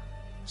look.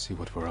 See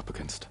what we're up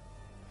against.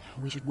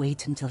 We should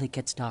wait until it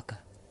gets darker.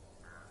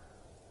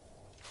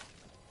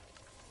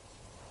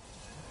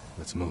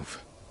 Let's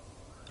move.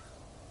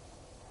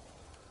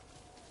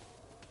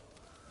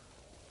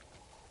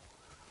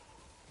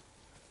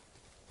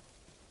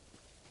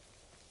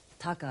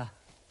 Taka.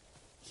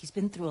 He's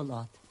been through a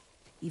lot.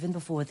 Even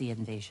before the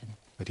invasion.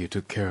 But you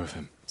took care of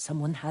him.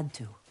 Someone had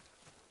to.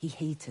 He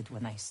hated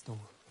when I stole.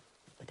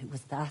 But it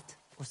was that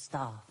or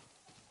starve.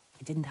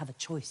 I didn't have a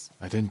choice.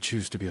 I didn't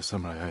choose to be a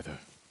samurai either.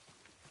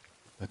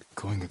 But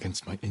going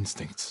against my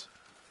instincts.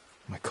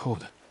 My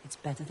code. It's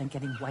better than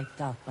getting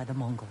wiped out by the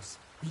Mongols.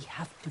 We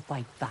have to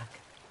fight back.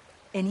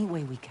 Any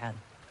way we can.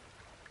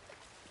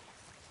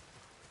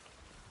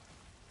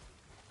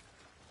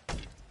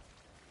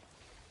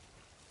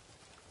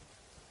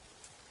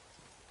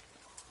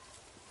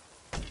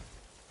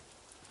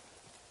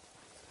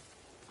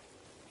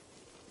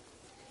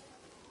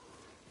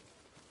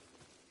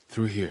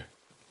 Through here.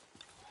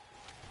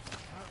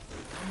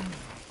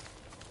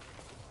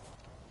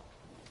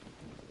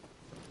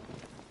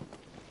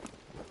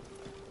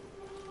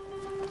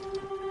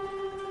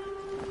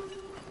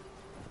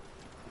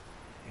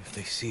 If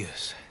they see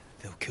us,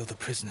 they'll kill the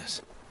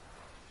prisoners.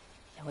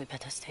 Then we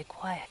better stay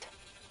quiet.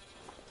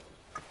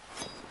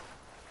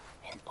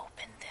 And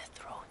open their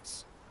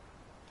throats.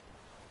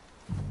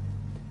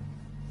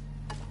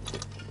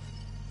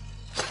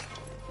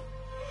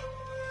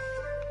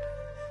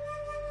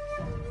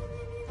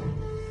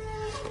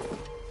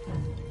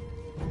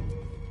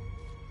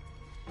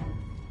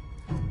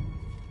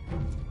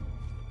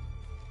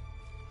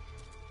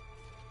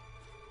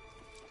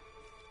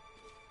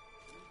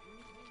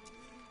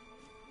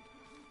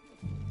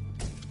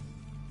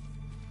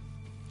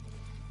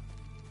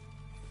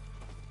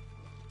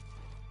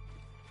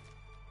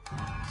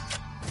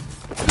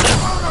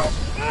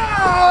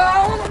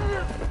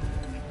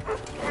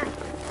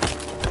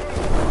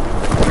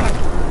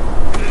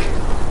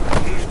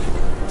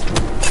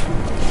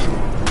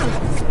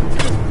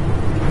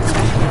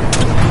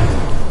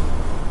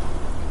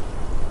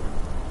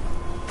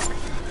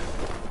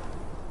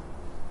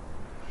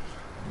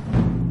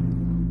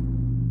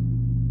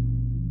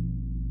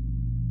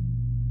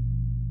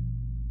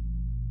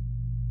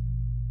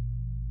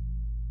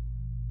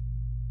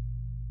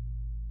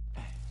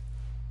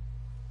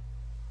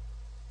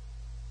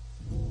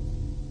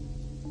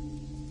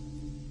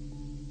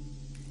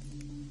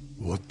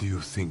 What do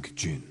you think,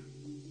 Jin?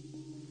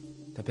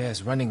 The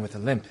bear's running with a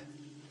limp.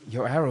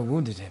 Your arrow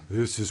wounded him.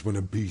 This is when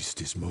a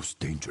beast is most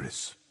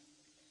dangerous.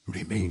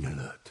 Remain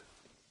alert.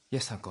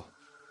 Yes, Uncle.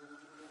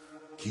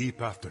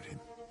 Keep after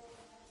him.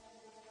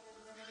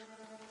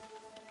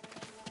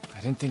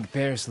 I didn't think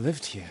bears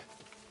lived here.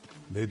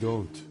 They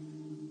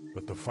don't.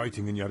 But the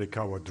fighting in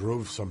Yarikawa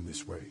drove some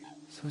this way.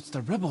 So it's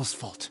the rebels'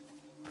 fault.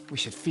 We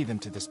should feed them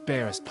to this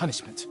bear as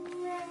punishment.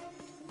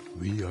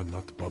 We are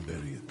not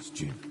barbarians,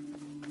 Jin.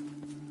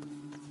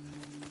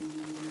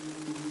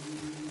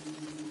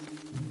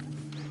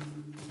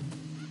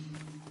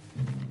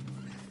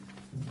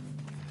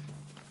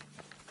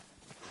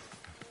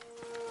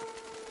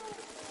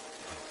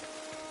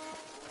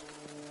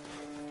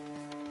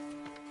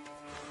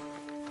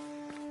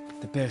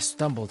 The bear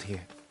stumbled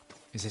here.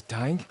 Is it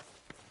dying?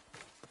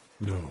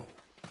 No,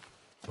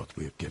 but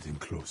we're getting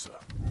closer.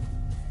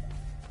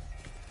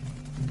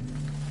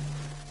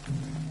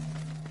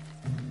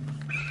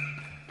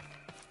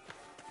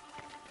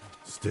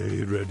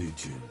 Stay ready,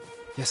 Jin.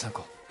 Yes,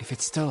 Uncle. If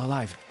it's still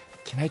alive,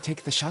 can I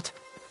take the shot?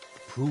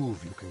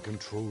 Prove you can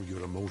control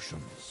your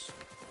emotions.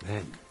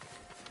 Then,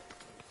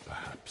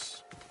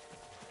 perhaps.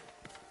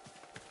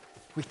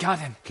 We got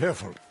him.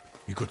 Careful.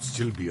 He could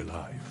still be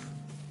alive.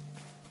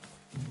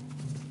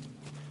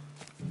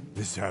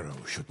 This arrow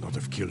should not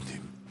have killed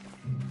him.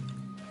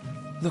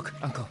 Look,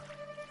 Uncle.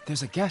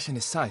 There's a gash in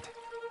his side.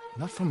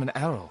 Not from an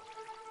arrow.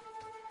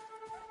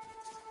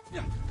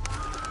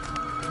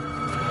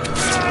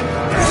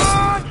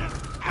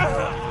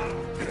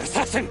 An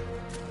assassin!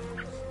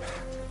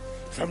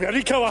 From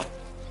Yarikawa!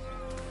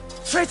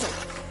 Traitor!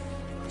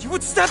 You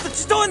would stab the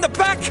Chido in the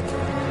back!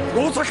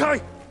 No,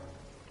 Sakai!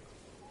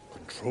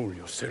 Control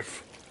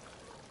yourself.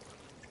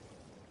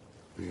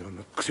 We are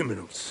not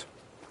criminals,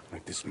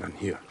 like this man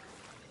here.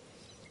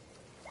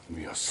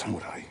 We are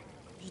samurai.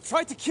 He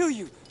tried to kill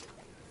you!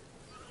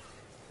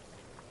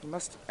 He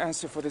must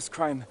answer for this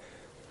crime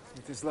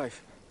with his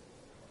life.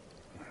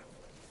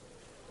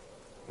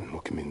 And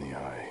look him in the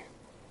eye.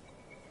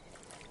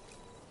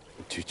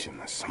 And teach him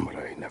that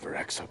samurai never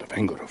acts out of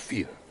anger or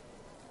fear.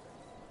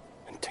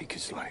 And take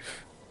his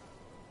life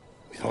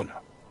with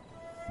honor.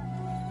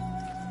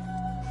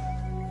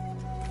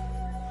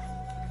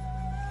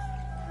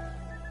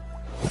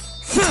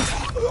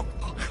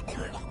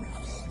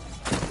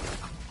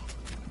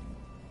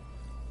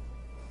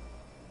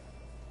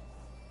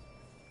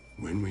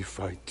 When we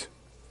fight,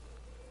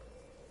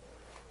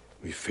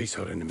 we face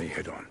our enemy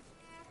head-on.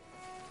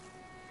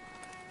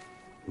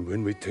 And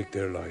when we take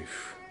their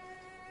life,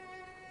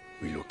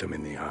 we look them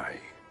in the eye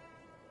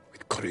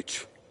with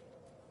courage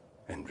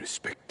and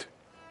respect.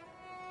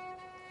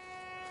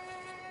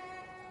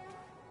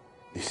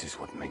 This is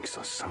what makes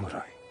us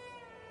samurai.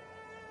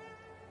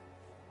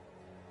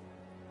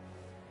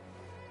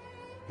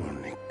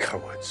 Only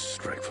cowards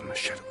strike from the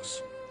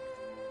shadows.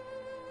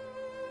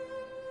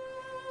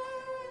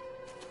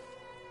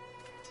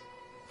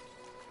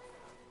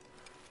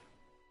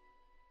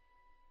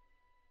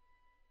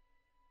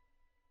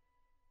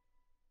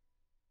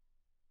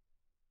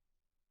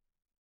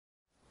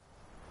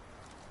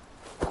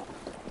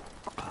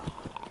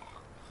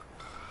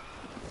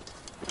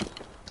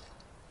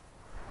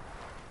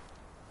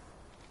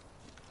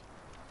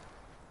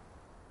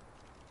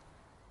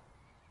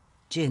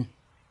 Jin,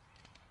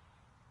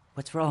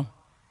 what's wrong?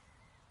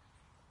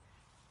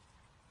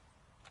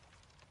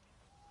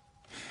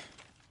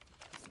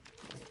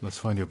 Let's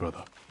find your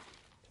brother.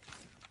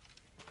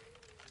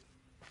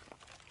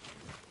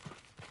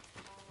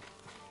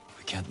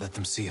 We can't let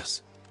them see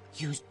us.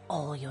 Use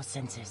all your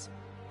senses.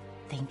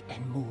 Think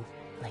and move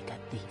like a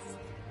thief.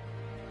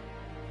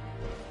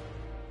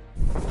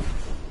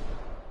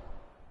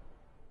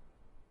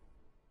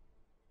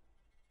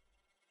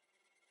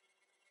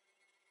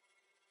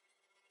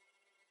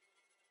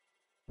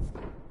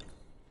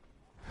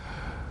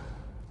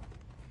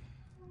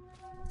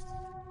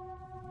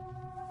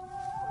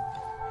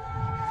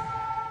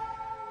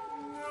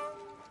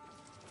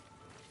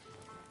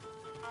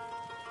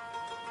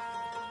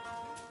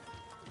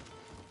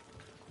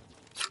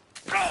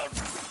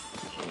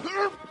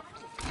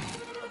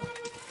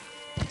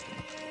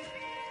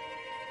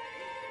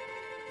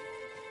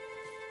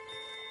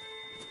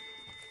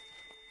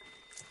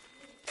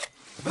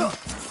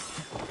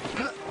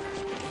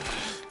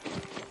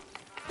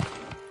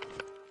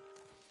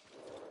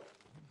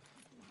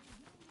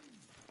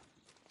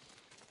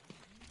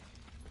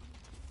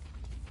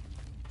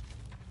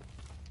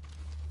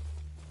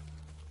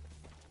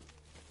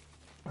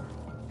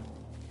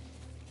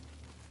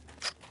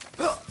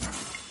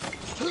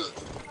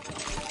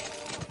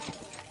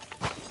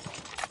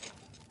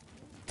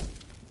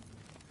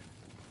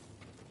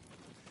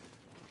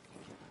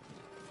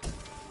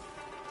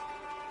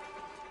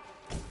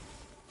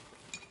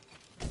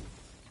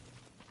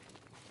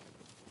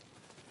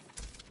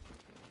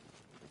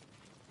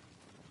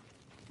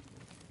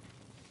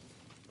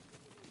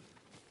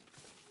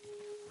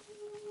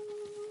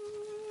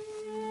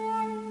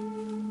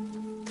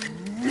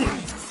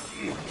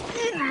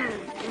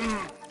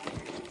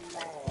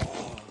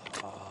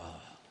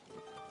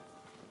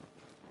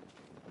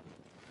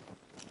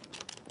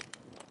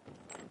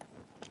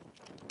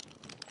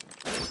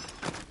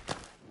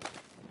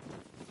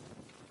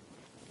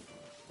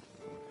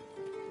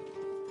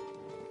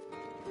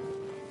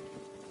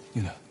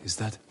 Yuna, is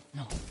that...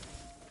 No,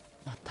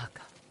 not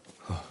Taka.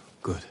 Oh,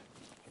 good.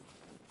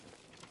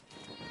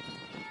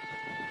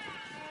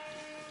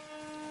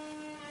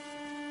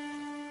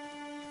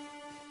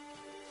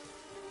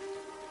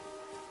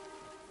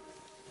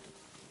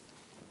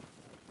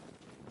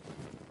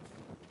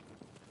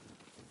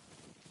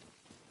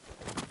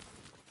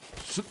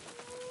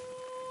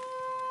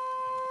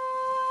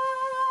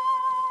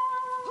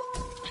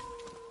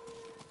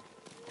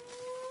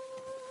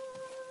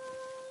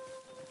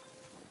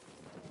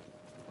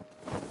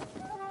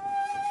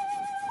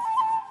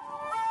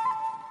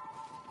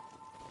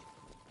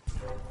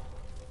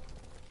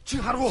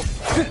 하라고.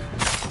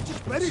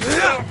 빨리.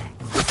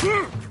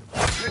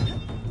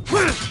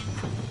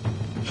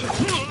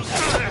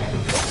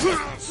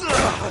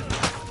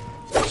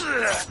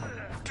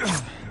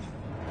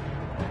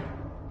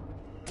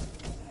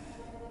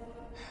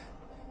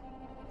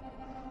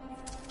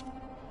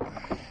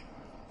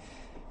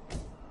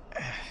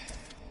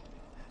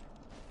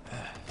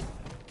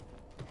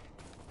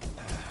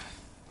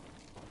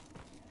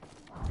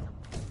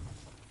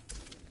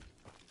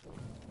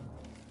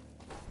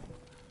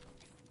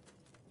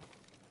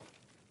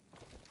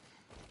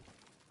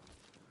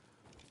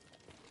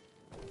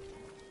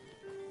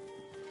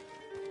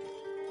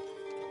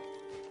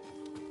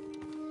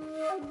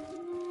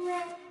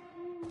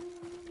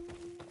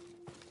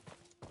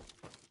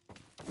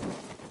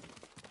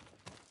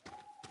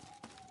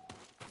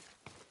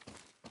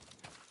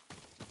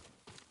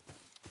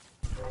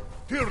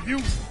 Here, you!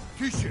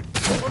 Kishin!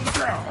 On the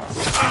ground!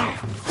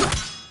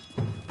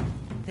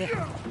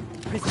 There.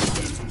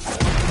 Prison.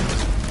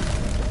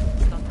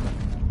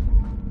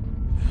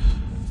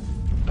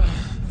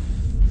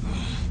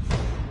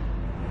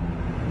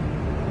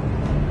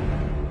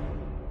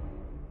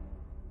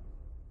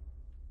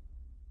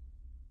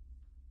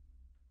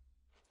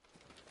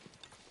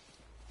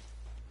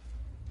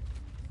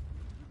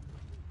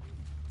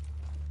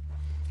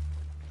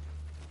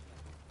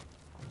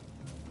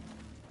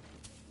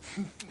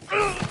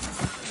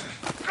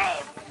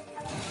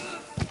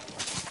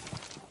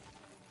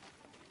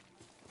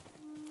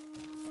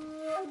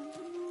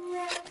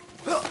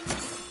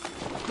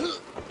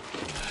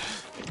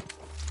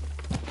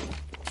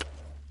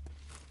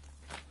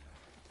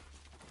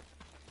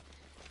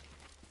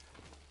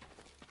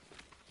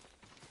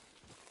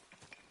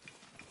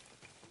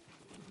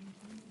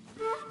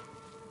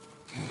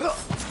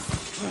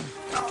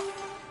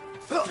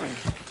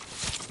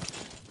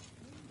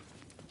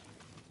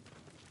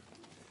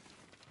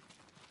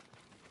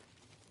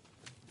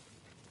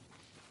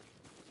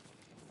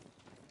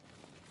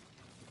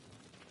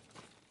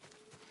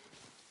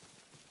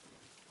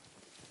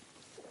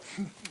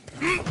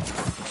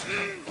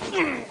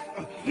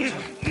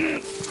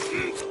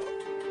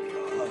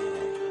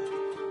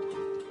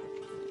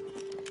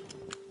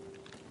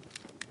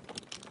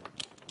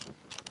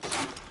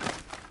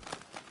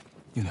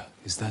 Yuna,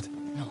 is that...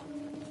 No,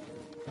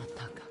 not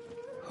Taka.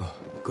 Oh,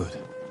 good.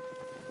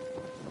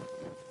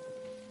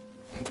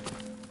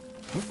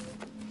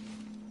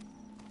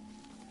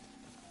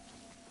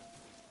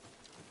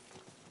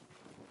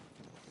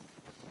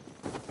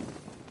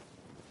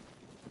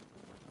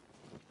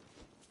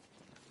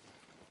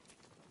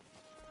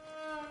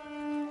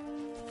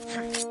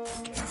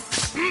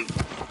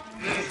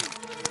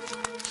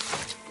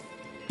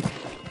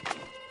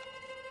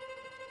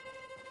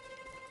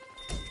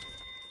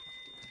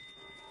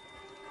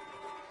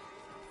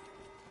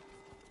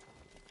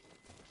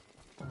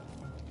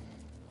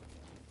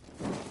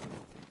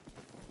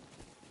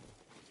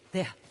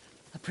 There.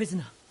 A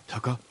prisoner.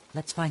 Taka?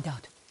 Let's find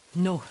out.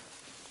 No,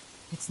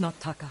 it's not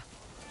Taka.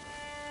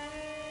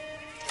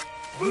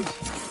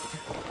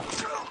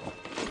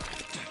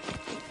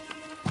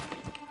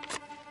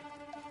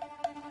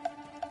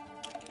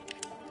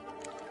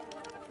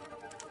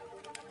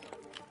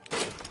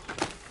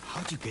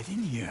 How'd you get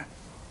in here?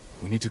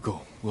 We need to go.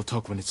 We'll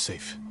talk when it's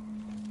safe.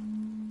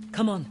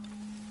 Come on.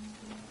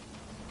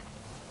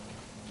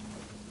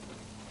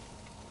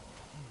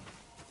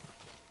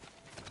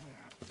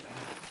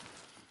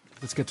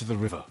 Let's get to the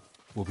river.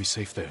 We'll be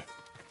safe there.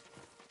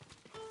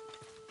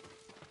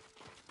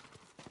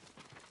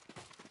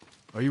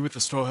 Are you with the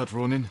Straw Hat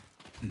Ronin?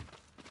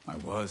 I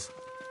was.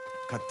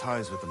 Cut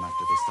ties with them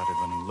after they started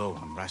running low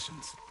on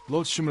rations.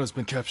 Lord Shimura's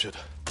been captured,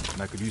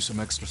 and I could use some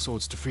extra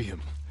swords to free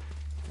him.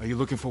 Are you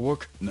looking for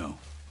work? No,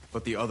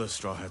 but the other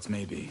Straw Hats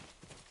may be.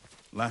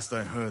 Last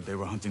I heard, they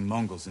were hunting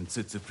Mongols in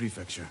Tsutsu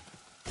Prefecture,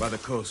 by the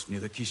coast near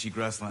the Kishi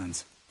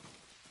grasslands.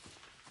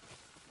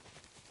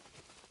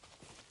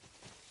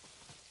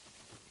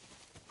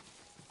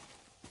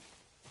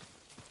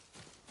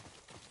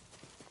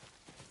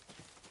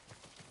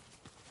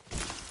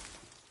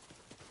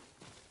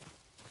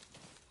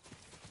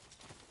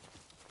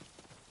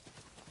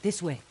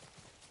 This way.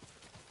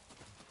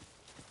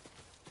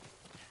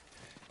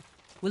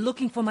 We're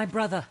looking for my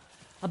brother,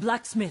 a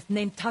blacksmith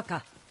named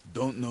Taka.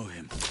 Don't know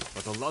him,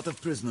 but a lot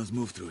of prisoners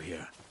move through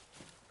here.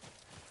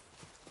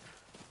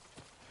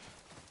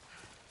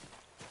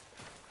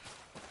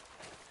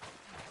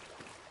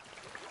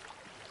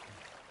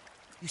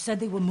 You said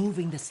they were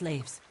moving the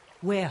slaves.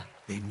 Where?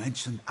 They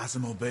mentioned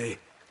Azamo Bay.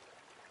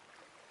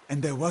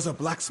 And there was a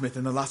blacksmith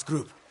in the last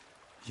group.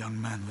 Young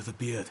man with a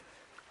beard.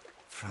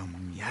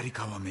 From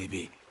Yarikawa,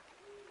 maybe.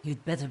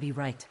 You'd better be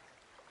right.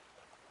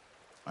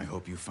 I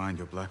hope you find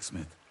your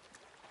blacksmith.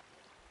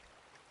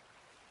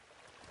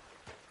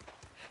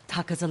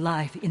 Taka's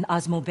alive in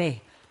Azamo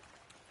Bay.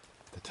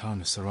 The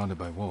town is surrounded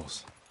by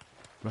walls.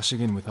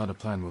 Rushing in without a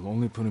plan will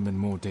only put him in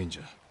more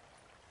danger.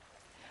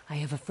 I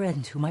have a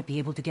friend who might be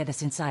able to get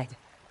us inside.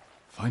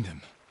 Find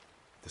him.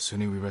 The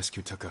sooner we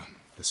rescue Taka,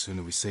 the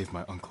sooner we save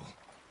my uncle.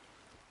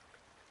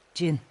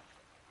 Jin.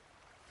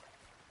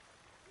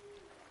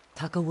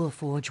 Taka will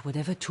forge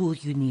whatever tool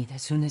you need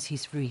as soon as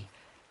he's free.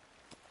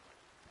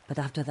 But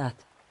after that,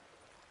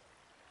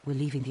 we're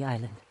leaving the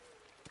island.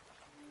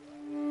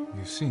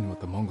 You've seen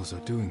what the Mongols are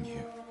doing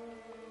here.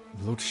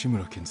 Lord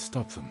Shimura can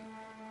stop them.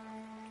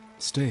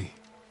 Stay.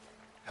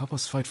 Help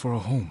us fight for a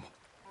home.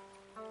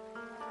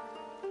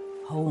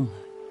 Home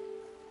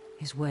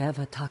is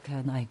wherever Taka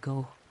and I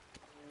go.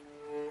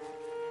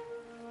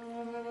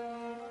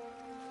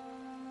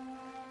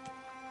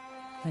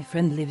 My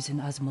friend lives in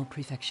Azamo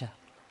Prefecture,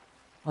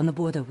 on the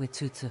border with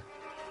Tsutsu.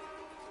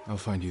 I'll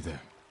find you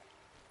there.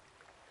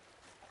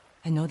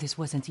 I know this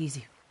wasn't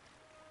easy.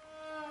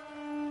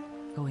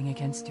 Going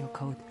against your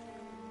code.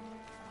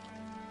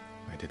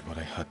 I did what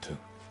I had to.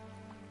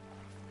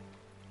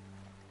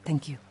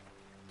 Thank you.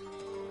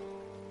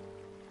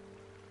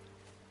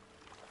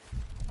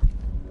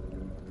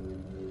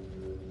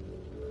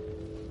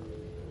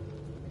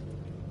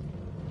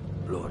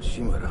 Lord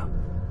Shimura,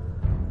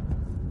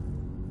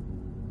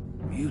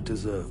 you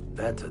deserve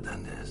better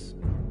than this.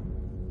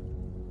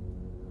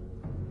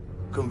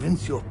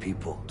 Convince your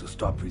people to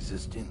stop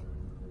resisting,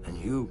 and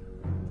you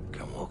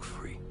can walk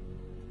free.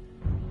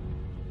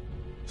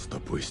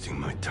 Stop wasting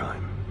my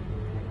time.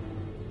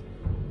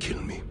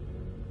 Kill me.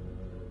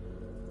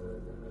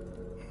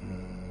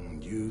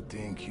 You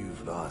think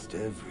you've lost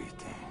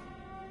everything.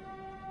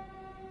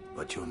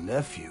 But your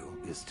nephew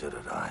is still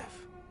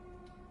alive.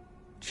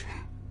 Jin.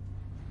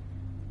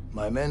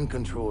 My men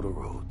control the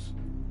roads.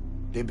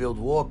 They build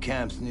war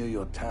camps near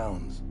your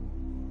towns.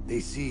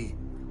 They see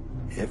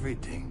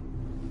everything,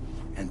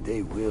 and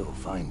they will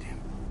find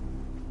him.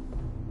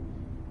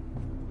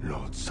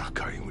 Lord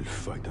Sakai will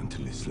fight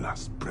until his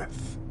last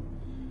breath.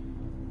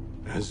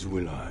 As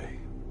will I.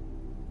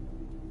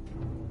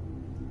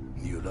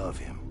 You love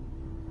him.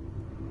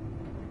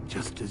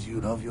 Just as you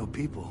love your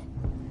people.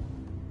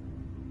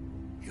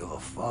 You're a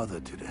father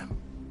to them.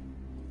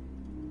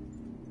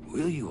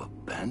 Will you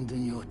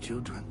abandon your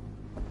children?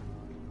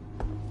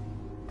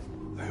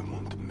 I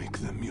won't make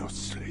them your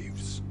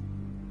slaves.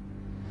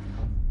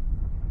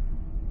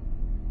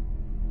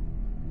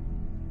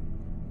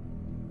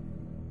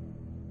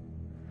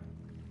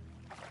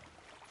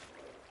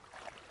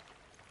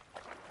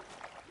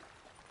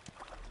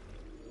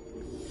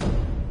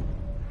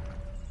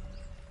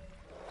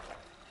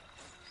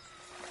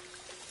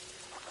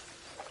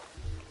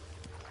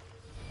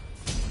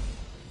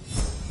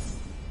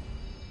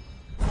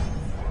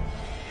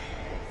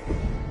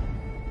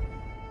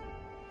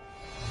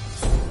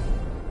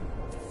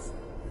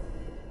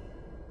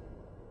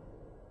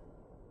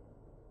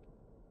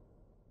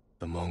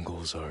 The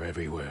Mongols are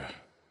everywhere.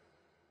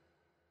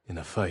 In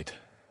a fight,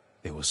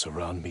 they will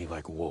surround me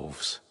like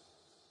wolves.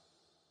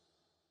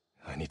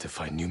 I need to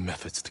find new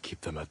methods to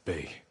keep them at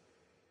bay.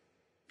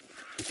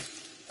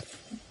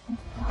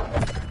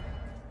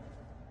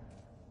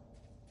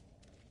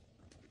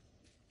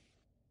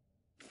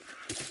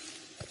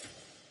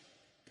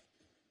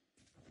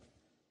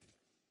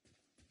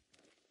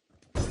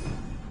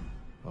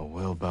 A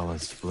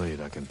well-balanced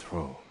blade I can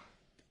throw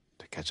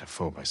to catch a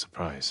foe by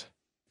surprise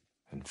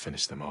and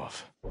finish them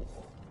off.